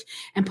shirt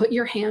and put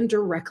your hand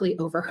directly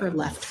over her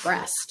left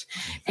breast.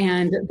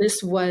 And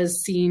this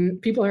was seen,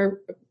 people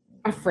are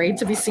afraid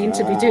to be seen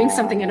to be doing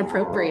something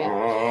inappropriate.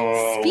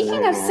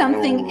 Speaking of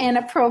something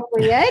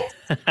inappropriate,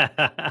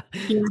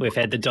 we've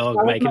had the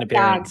dog make an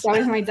appearance. That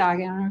was my dog.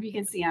 I don't know if you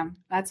can see him.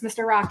 That's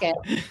Mr. Rocket.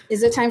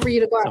 Is it time for you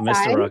to go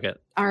outside? Mr. Rocket.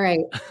 All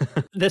right.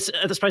 I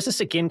suppose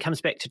this again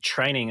comes back to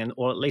training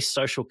or at least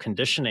social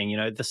conditioning.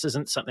 This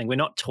isn't something we're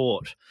not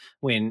taught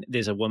when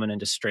there's a woman in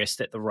distress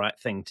that the right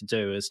thing to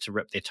do is to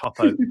rip their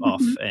top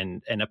off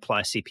and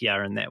apply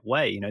CPR in that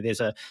way. There's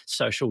a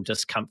social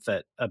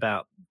discomfort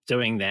about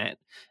doing that,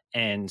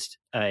 and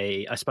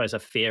I suppose a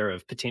fear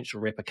of potential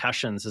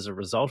repercussions as a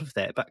result of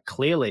that. But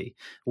clearly,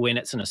 when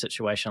it's in a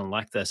situation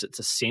like this, it's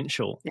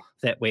essential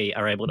that we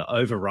are able to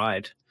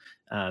override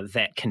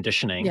that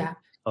conditioning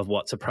of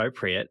what's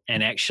appropriate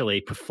and actually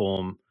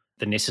perform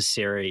the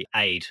necessary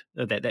aid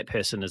that that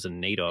person is in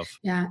need of.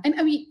 Yeah. And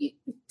I mean,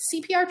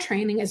 CPR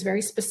training is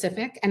very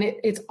specific, and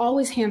it's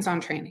always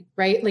hands-on training,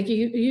 right? Like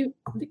you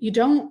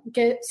don't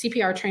get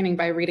CPR training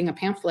by reading a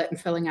pamphlet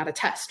and filling out a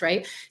test,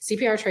 right?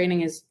 CPR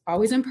training is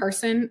always in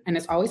person and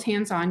it's always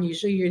hands-on.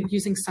 Usually you're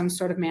using some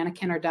sort of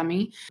mannequin or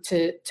dummy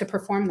to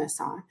perform this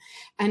on.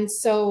 And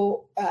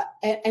so,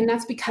 and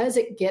that's because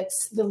it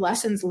gets the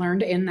lessons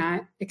learned in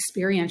that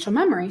experiential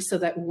memory, so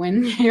that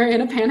when you're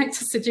in a panicked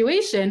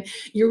situation,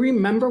 you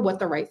remember what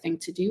the right thing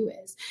to do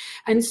is.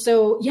 And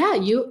so,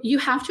 you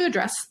have to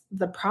address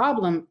the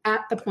problem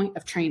at the point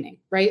of training,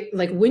 right?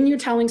 Like when you're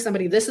telling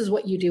somebody, this is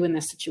what you do in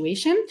this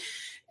situation,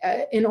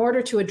 in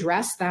order to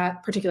address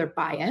that particular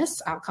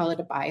bias, I'll call it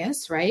a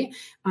bias, right?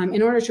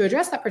 In order to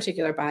address that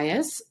particular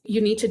bias,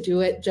 you need to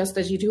do it just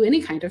as you do any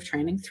kind of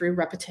training, through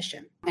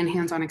repetition and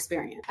hands-on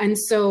experience. And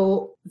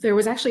so there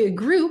was actually a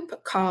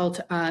group called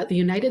the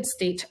United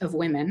State of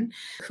Women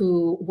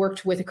who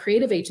worked with a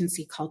creative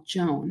agency called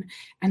Joan,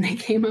 and they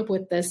came up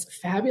with this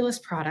fabulous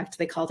product.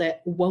 They called it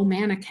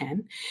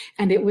Womannequin,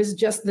 and it was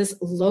just this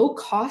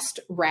low-cost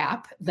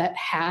wrap that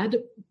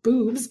had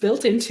boobs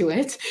built into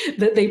it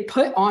that they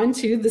put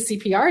onto the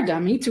CPR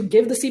dummy to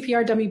give the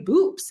CPR dummy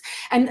boobs.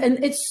 And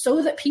it's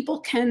so that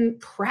people can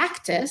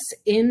practice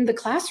in the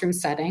classroom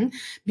setting,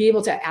 be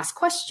able to ask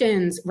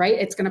questions, right?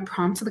 It's going to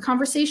prompt the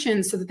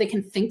conversation so that they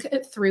can think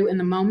it through in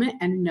the moment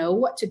and know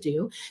what to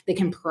do. They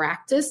can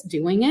practice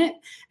doing it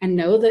and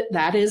know that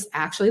that is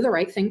actually the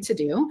right thing to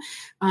do,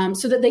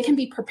 so that they can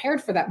be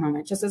prepared for that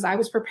moment, just as I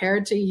was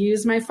prepared to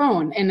use my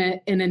phone in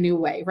a new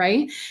way,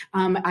 right?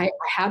 I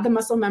had the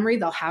muscle memory.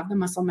 They'll have the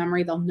muscle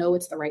memory. They'll know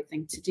it's the right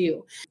thing to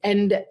do.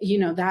 And,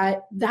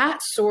 that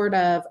sort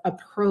of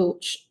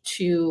approach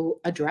to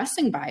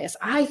addressing bias,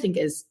 I think,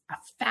 is a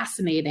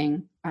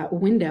fascinating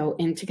window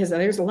into, because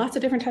there's lots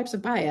of different types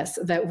of bias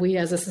that we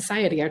as a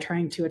society are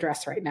trying to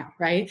address right now,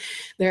 right?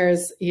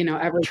 There's,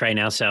 train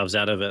ourselves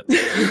out of it.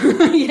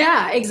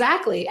 Yeah,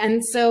 exactly.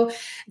 And so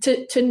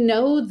to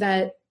know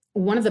that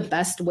one of the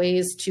best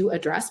ways to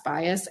address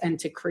bias and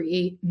to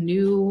create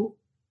new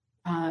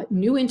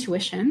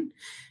intuition,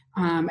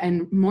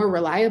 and more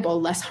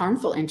reliable, less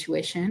harmful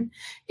intuition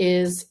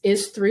is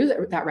through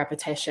that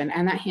repetition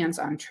and that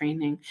hands-on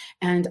training.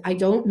 And I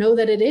don't know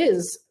that it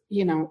is,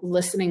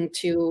 listening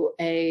to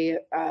a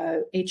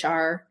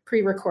HR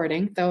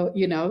pre-recording, though,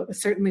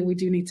 certainly we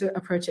do need to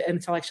approach it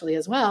intellectually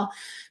as well.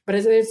 But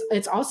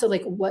it's also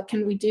like, what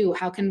can we do?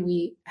 How can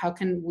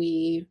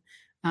we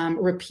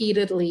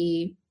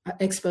repeatedly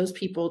expose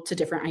people to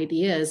different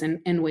ideas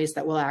in ways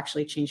that will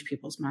actually change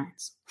people's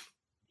minds?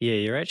 Yeah,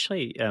 you're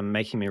actually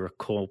making me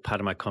recall part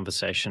of my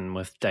conversation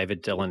with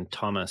David Dylan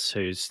Thomas,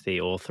 who's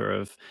the author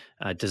of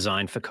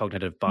Design for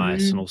Cognitive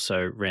Bias and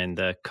also ran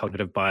the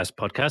Cognitive Bias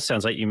podcast.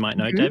 Sounds like you might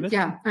know David.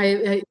 Yeah,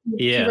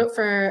 he wrote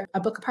for A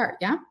Book Apart,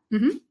 yeah?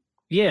 Mm-hmm.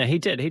 Yeah, he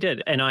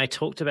did. And I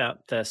talked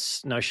about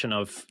this notion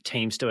of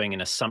teams doing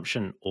an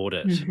assumption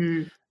audit.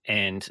 Mm-hmm.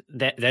 And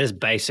that is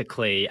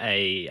basically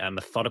a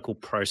methodical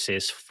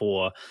process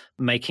for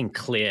making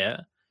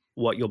clear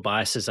what your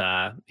biases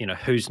are,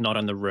 who's not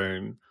in the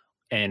room,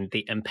 and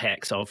the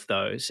impacts of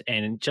those,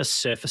 and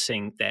just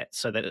surfacing that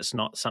so that it's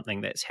not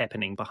something that's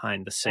happening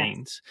behind the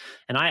scenes. Yes.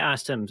 And I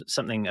asked him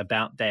something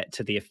about that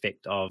to the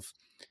effect of,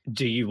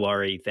 do you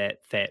worry that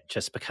that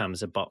just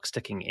becomes a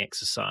box-ticking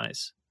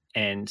exercise?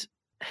 And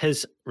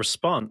his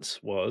response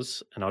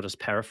was, and I'll just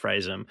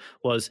paraphrase him,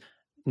 was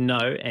no,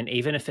 and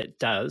even if it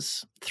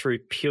does, through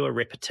pure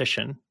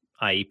repetition,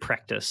 i.e.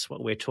 practice,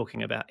 what we're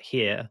talking about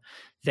here,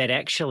 that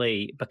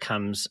actually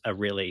becomes a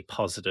really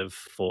positive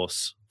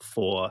force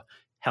for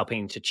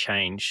helping to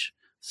change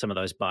some of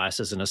those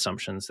biases and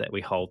assumptions that we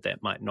hold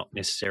that might not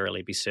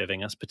necessarily be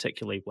serving us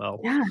particularly well.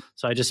 Yeah.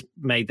 So I just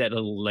made that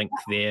little link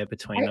there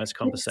between those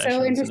conversations,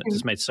 so and it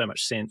just made so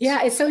much sense.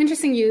 Yeah, it's so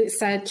interesting you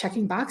said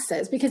checking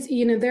boxes, because,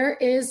 there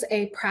is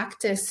a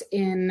practice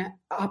in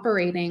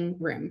operating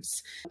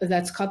rooms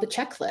that's called the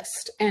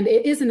checklist. And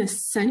it is an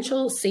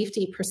essential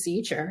safety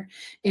procedure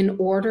in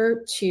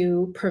order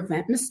to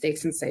prevent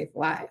mistakes and save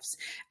lives.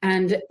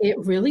 And it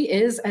really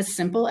is as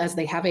simple as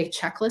they have a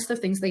checklist of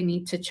things they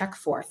need to check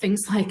for.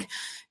 Things like,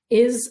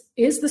 is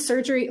the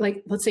surgery,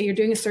 like, let's say you're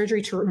doing a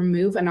surgery to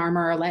remove an arm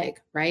or a leg,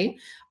 right?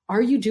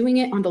 Are you doing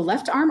it on the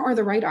left arm or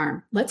the right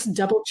arm? Let's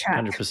double check,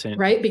 100%.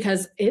 right?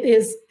 Because it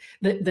is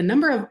the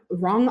number of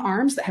wrong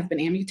arms that have been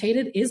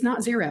amputated is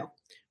not zero,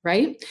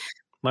 right?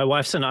 My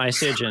wife's an eye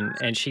surgeon,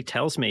 and she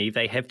tells me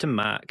they have to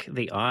mark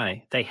the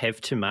eye. They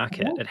have to mark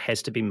it. It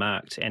has to be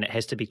marked, and it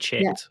has to be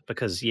checked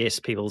because, yes,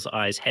 people's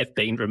eyes have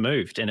been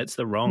removed and it's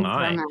the wrong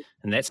eye.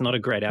 And that's not a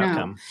great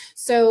outcome.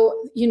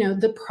 So,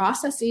 the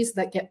processes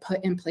that get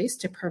put in place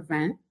to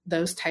prevent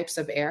those types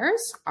of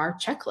errors are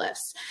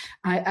checklists.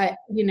 I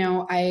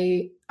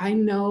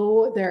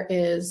know there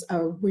is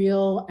a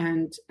real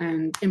and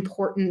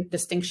important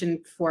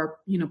distinction for,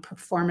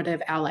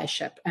 performative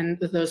allyship and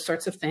those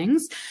sorts of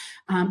things.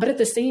 But at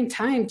the same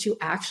time, to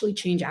actually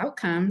change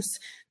outcomes,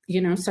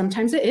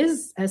 sometimes it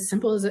is as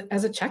simple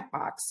as a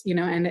checkbox,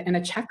 and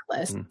a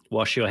checklist.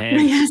 Wash your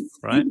hands, yes,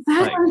 right?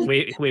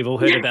 Exactly. Like we've all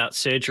heard about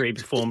surgery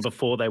performed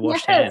before they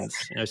washed hands,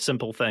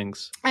 simple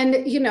things. And,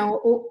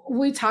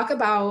 we talk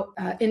about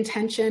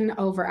intention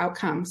over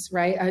outcomes,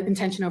 right?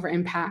 Intention over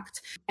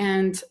impact.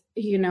 And,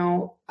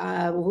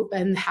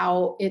 and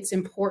how it's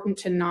important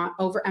to not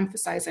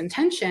overemphasize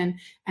intention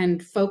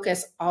and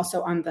focus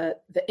also on the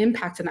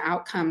impact and the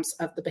outcomes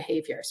of the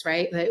behaviors,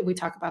 right? We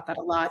talk about that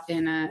a lot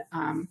in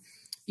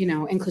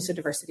inclusive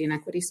diversity and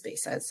equity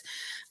spaces,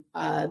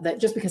 that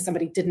just because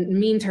somebody didn't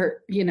mean to,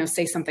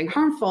 say something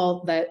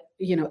harmful, that,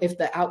 if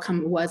the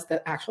outcome was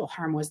that actual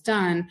harm was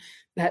done,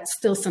 that's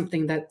still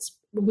something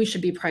we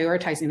should be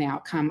prioritizing the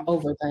outcome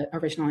over the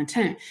original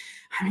intent.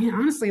 I mean,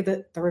 honestly,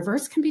 the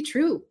reverse can be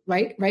true,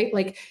 right?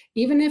 Like,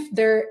 even if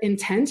their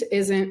intent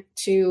isn't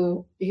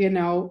to,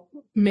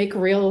 make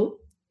real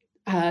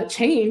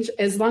change,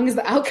 as long as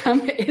the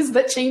outcome is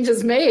that change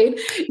is made,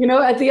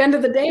 at the end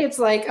of the day, it's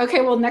like,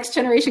 okay, well, next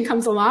generation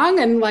comes along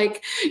and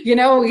we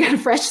got a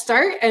fresh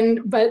start.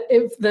 But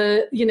if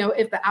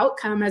the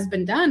outcome has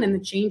been done and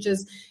the change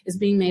is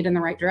being made in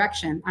the right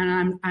direction,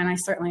 and I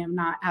certainly am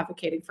not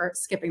advocating for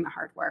skipping the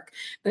hard work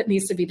that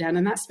needs to be done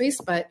in that space.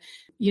 But,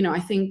 I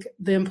think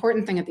the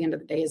important thing at the end of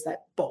the day is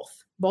that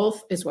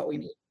both is what we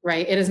need.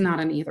 Right? It is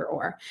not an either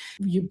or.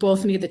 You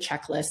both need the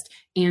checklist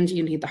and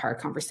you need the hard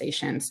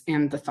conversations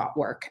and the thought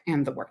work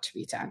and the work to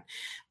be done.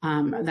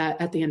 That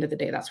at the end of the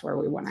day, that's where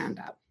we want to end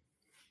up.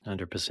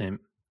 100%.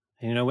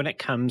 When it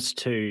comes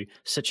to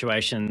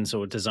situations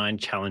or design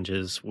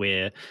challenges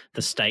where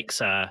the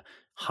stakes are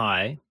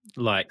high,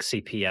 like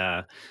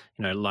CPR,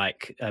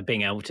 like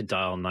being able to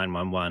dial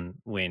 911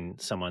 when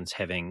someone's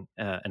having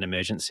an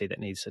emergency that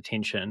needs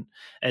attention,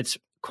 it's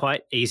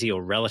quite easy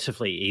or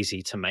relatively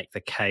easy to make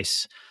the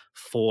case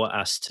for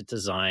us to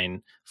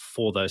design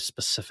for those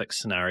specific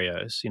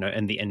scenarios,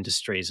 in the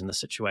industries and the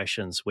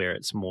situations where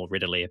it's more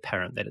readily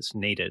apparent that it's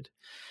needed.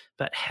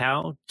 But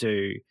how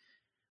do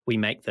we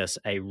make this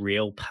a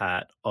real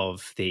part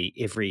of the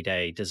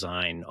everyday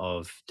design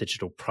of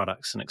digital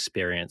products and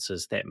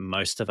experiences that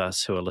most of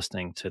us who are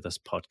listening to this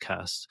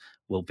podcast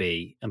will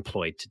be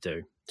employed to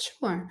do?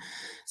 Sure.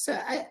 So,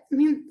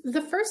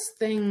 the first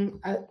thing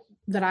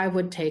that I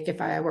would take if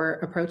I were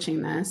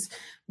approaching this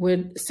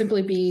would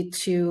simply be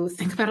to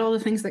think about all the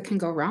things that can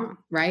go wrong,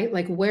 right?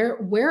 Like,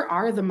 where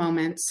are the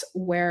moments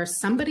where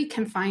somebody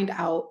can find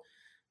out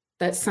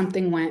that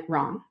something went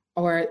wrong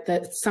or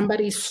that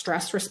somebody's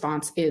stress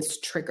response is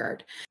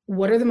triggered?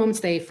 What are the moments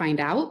they find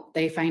out?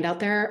 They find out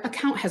their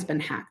account has been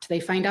hacked.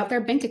 They find out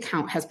their bank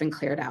account has been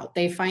cleared out.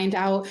 They find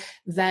out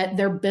that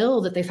their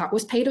bill that they thought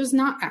was paid was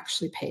not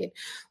actually paid.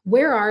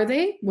 Where are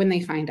they when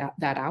they find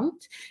that out?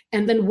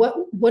 And then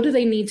what do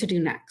they need to do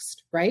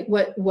next, right?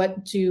 What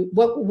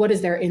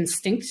is their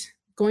instinct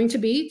going to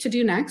be to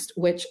do next,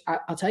 which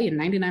I'll tell you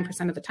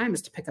 99% of the time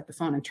is to pick up the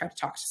phone and try to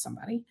talk to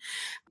somebody.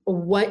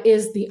 What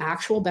is the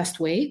actual best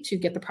way to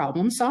get the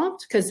problem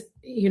solved? Because,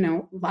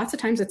 lots of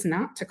times it's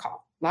not to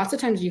call. Lots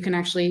of times you can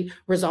actually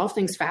resolve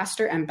things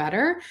faster and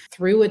better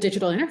through a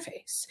digital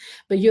interface,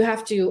 but you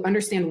have to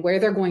understand where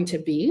they're going to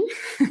be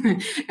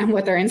and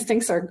what their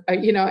instincts are,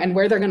 and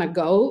where they're going to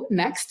go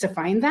next to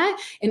find that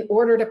in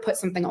order to put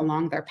something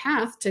along their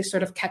path to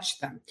sort of catch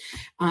them.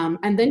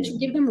 And then to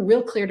give them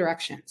real clear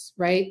directions,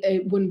 right?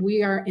 When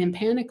we are in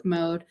panic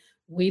mode,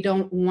 we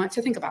don't want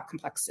to think about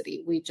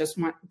complexity. We just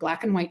want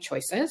black and white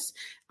choices.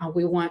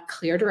 We want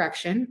clear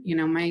direction.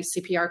 My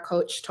CPR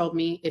coach told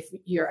me if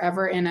you're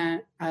ever in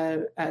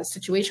a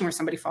situation where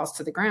somebody falls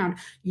to the ground,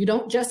 you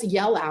don't just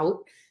yell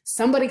out,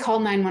 somebody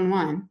call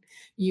 911.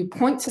 You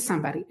point to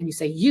somebody and you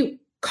say, you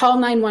call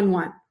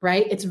 911,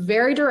 right? It's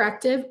very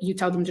directive. You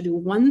tell them to do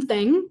one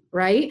thing,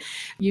 right?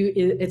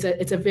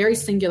 It's a very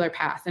singular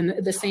path. And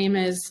the same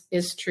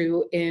is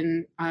true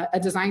in a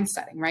design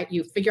setting, right?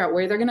 You figure out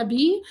where they're going to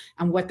be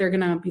and what they're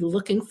going to be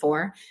looking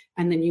for.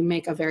 And then you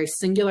make a very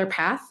singular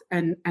path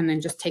and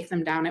then just take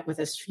them down it with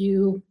as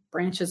few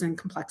branches and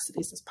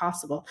complexities as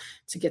possible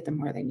to get them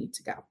where they need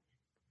to go.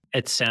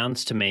 It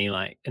sounds to me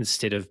like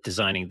instead of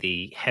designing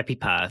the happy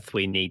path,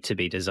 we need to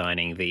be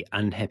designing the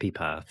unhappy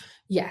path.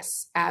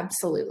 Yes,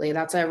 absolutely.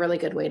 That's a really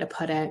good way to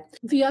put it.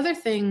 The other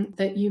thing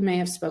that you may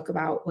have spoke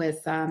about with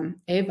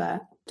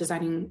Ava,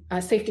 designing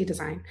safety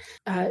design,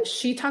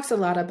 she talks a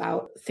lot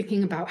about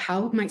thinking about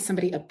how might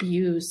somebody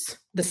abuse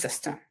the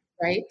system,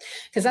 right?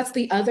 Because that's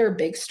the other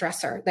big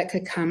stressor that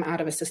could come out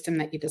of a system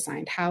that you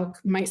designed. How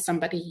might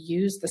somebody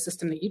use the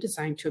system that you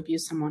designed to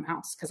abuse someone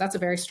else? Because that's a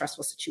very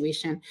stressful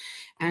situation.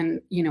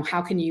 And,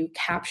 how can you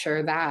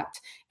capture that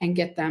and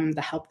get them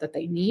the help that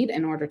they need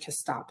in order to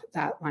stop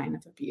that line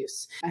of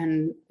abuse?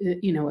 And,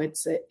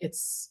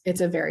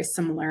 it's a very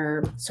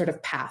similar sort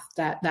of path,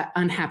 that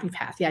unhappy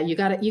path. Yeah, you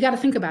got to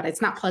think about it.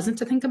 It's not pleasant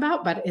to think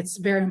about, but it's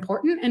very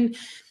important. And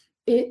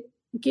it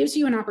gives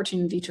you an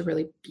opportunity to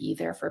really be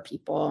there for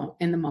people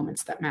in the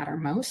moments that matter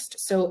most.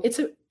 So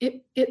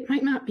it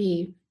might not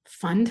be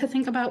fun to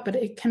think about, but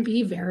it can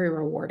be very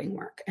rewarding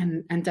work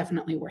and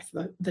definitely worth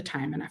the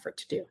time and effort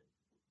to do.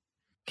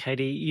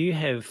 Katie, you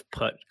have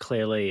put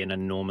clearly an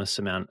enormous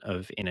amount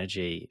of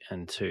energy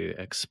into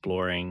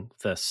exploring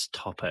this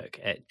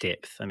topic at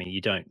depth. I mean, you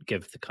don't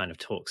give the kind of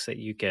talks that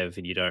you give,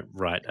 and you don't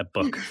write a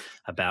book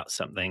about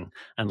something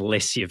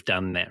unless you've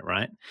done that,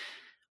 right?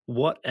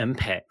 What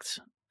impact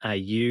are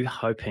you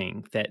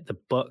hoping that the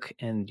book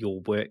and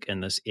your work in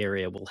this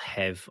area will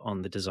have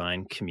on the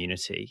design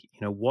community?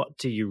 What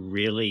do you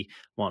really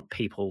want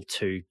people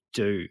to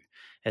do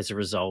as a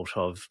result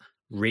of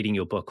reading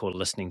your book or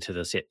listening to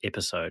this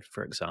episode,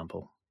 for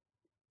example?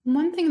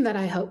 One thing that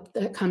I hope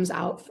that comes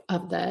out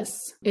of this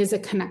is a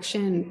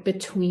connection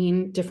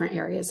between different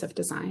areas of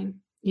design.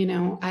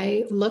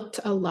 I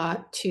looked a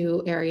lot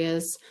to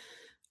areas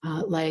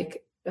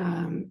like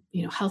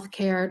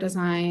healthcare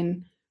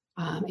design,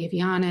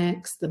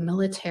 avionics, the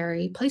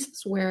military,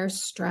 places where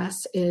stress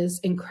is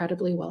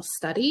incredibly well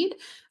studied.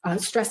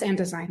 Stress and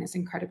design is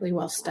incredibly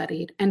well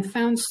studied, and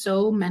found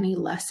so many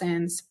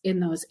lessons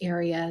in those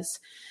areas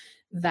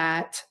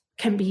that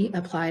can be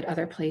applied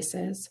other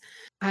places.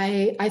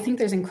 I think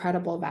there's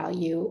incredible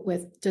value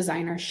with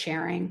designers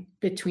sharing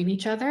between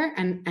each other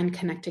and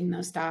connecting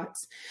those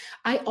dots.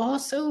 I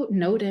also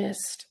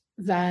noticed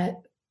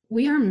that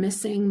we are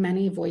missing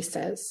many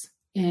voices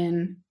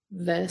in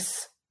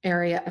this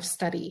area of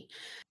study.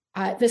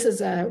 This is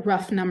a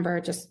rough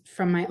number just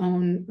from my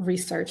own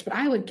research, but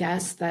I would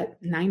guess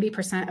that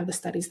 90% of the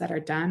studies that are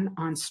done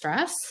on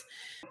stress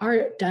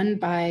are done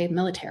by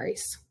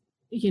militaries,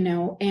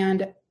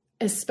 and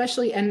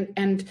especially,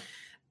 and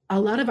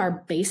a lot of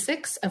our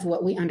basics of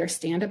what we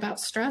understand about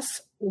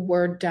stress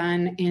were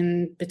done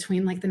in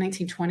between like the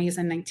 1920s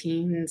and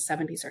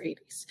 1970s or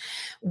 80s,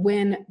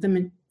 when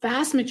the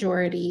vast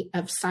majority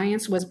of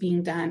science was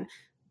being done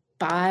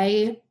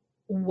by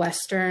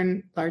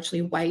Western,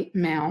 largely white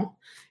male,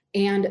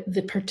 and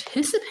the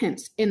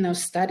participants in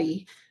those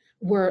studies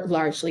were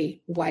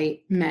largely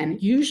white men,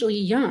 usually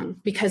young,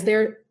 because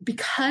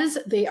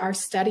they are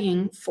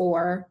studying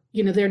for,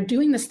 they're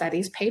doing the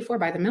studies paid for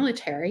by the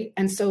military,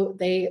 and so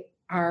they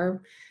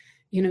are,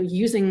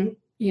 using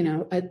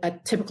a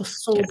typical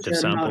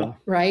soldier model,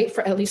 right?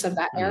 For at least of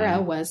that era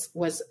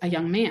was a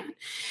young man.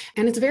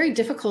 And it's very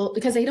difficult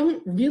because they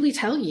don't really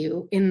tell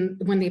you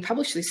when they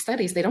publish these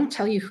studies, they don't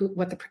tell you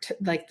what the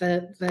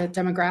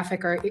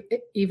demographic or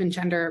even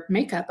gender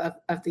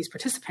makeup of these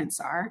participants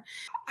are.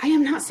 I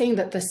am not saying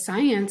that the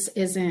science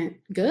isn't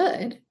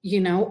good,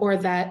 or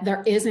that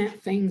there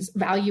isn't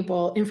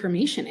valuable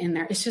information in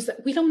there. It's just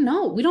that we don't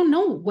know. We don't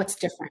know what's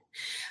different.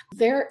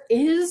 There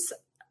is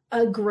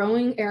a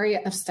growing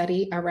area of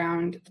study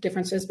around the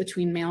differences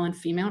between male and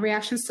female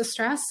reactions to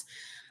stress,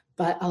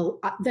 but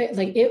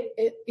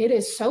it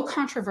is so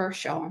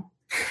controversial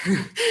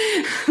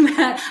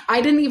that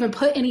I didn't even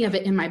put any of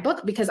it in my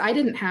book because I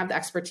didn't have the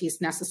expertise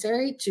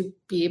necessary to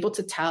be able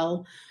to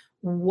tell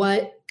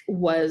what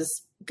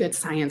was good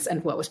science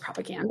and what was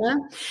propaganda.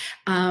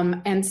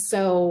 And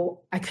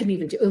so I couldn't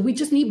even do it. We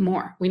just need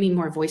more. We need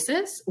more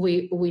voices.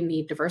 We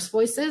need diverse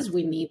voices.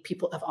 We need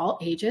people of all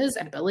ages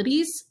and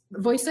abilities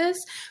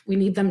voices. We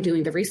need them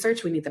doing the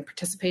research. We need them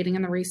participating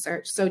in the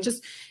research. So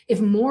just if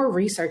more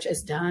research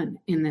is done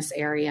in this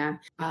area,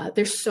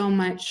 there's so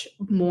much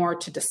more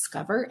to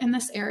discover in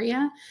this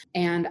area.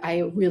 And I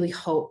really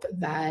hope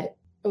that,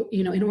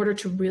 in order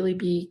to really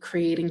be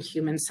creating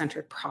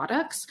human-centered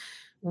products,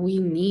 we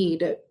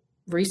need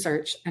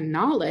research and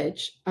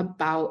knowledge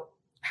about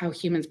how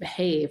humans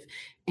behave.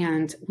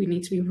 And we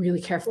need to be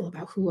really careful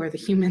about who are the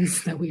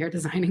humans that we are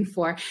designing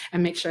for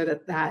and make sure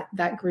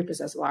that group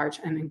is as large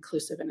and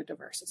inclusive and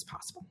diverse as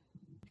possible.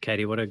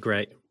 Katie, what a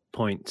great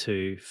point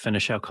to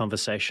finish our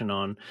conversation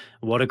on.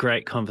 What a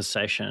great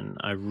conversation.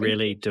 I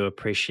really do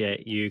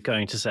appreciate you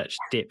going to such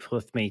depth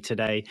with me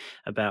today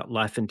about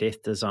life and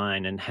death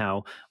design and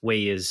how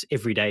we as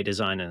everyday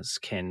designers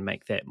can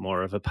make that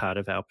more of a part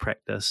of our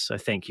practice. So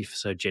thank you for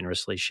so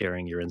generously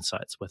sharing your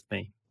insights with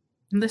me.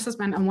 This has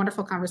been a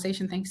wonderful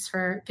conversation. Thanks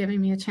for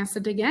giving me a chance to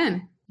dig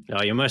in.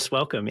 Oh, you're most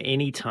welcome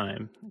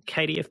anytime.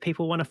 Katie, if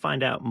people want to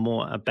find out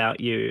more about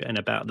you and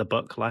about the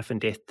book, Life and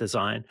Death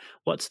Design,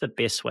 what's the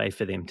best way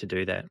for them to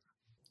do that?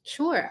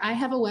 Sure. I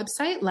have a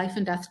website,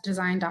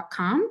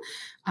 lifeanddeathdesign.com.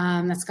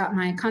 That's got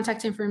my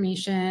contact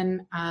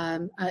information,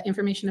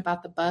 information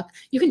about the book.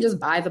 You can just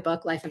buy the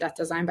book, Life and Death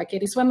Design by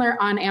Katie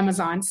Swindler, on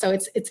Amazon. So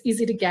it's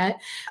easy to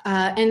get.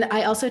 And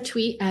I also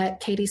tweet at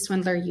Katie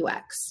Swindler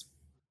UX.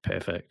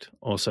 Perfect.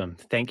 Awesome.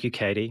 Thank you,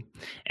 Katie.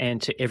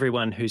 And to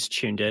everyone who's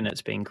tuned in,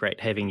 it's been great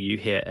having you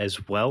here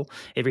as well.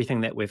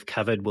 Everything that we've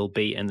covered will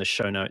be in the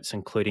show notes,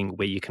 including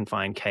where you can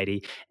find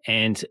Katie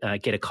and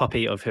get a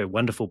copy of her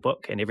wonderful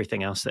book and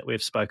everything else that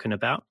we've spoken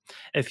about.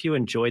 If you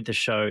enjoyed the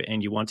show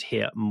and you want to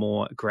hear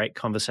more great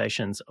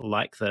conversations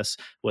like this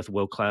with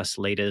world-class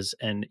leaders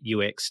in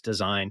UX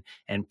design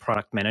and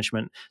product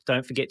management,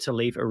 don't forget to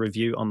leave a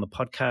review on the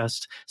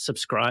podcast,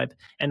 subscribe,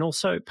 and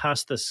also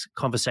pass this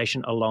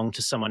conversation along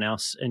to someone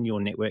else in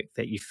your network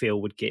that you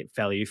feel would get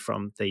value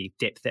from the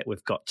depth that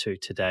we've got to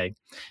today.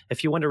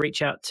 If you want to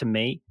reach out to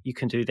me, you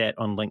can do that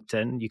on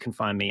LinkedIn. You can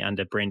find me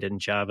under Brendan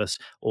Jarvis,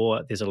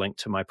 or there's a link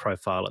to my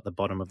profile at the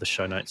bottom of the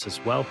show notes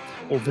as well,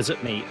 or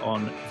visit me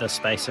on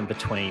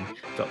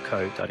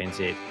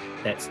thespaceinbetween.co.nz.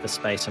 That's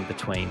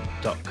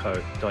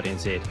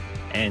thespaceinbetween.co.nz.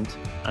 And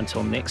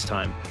until next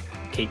time,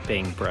 keep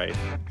being brave.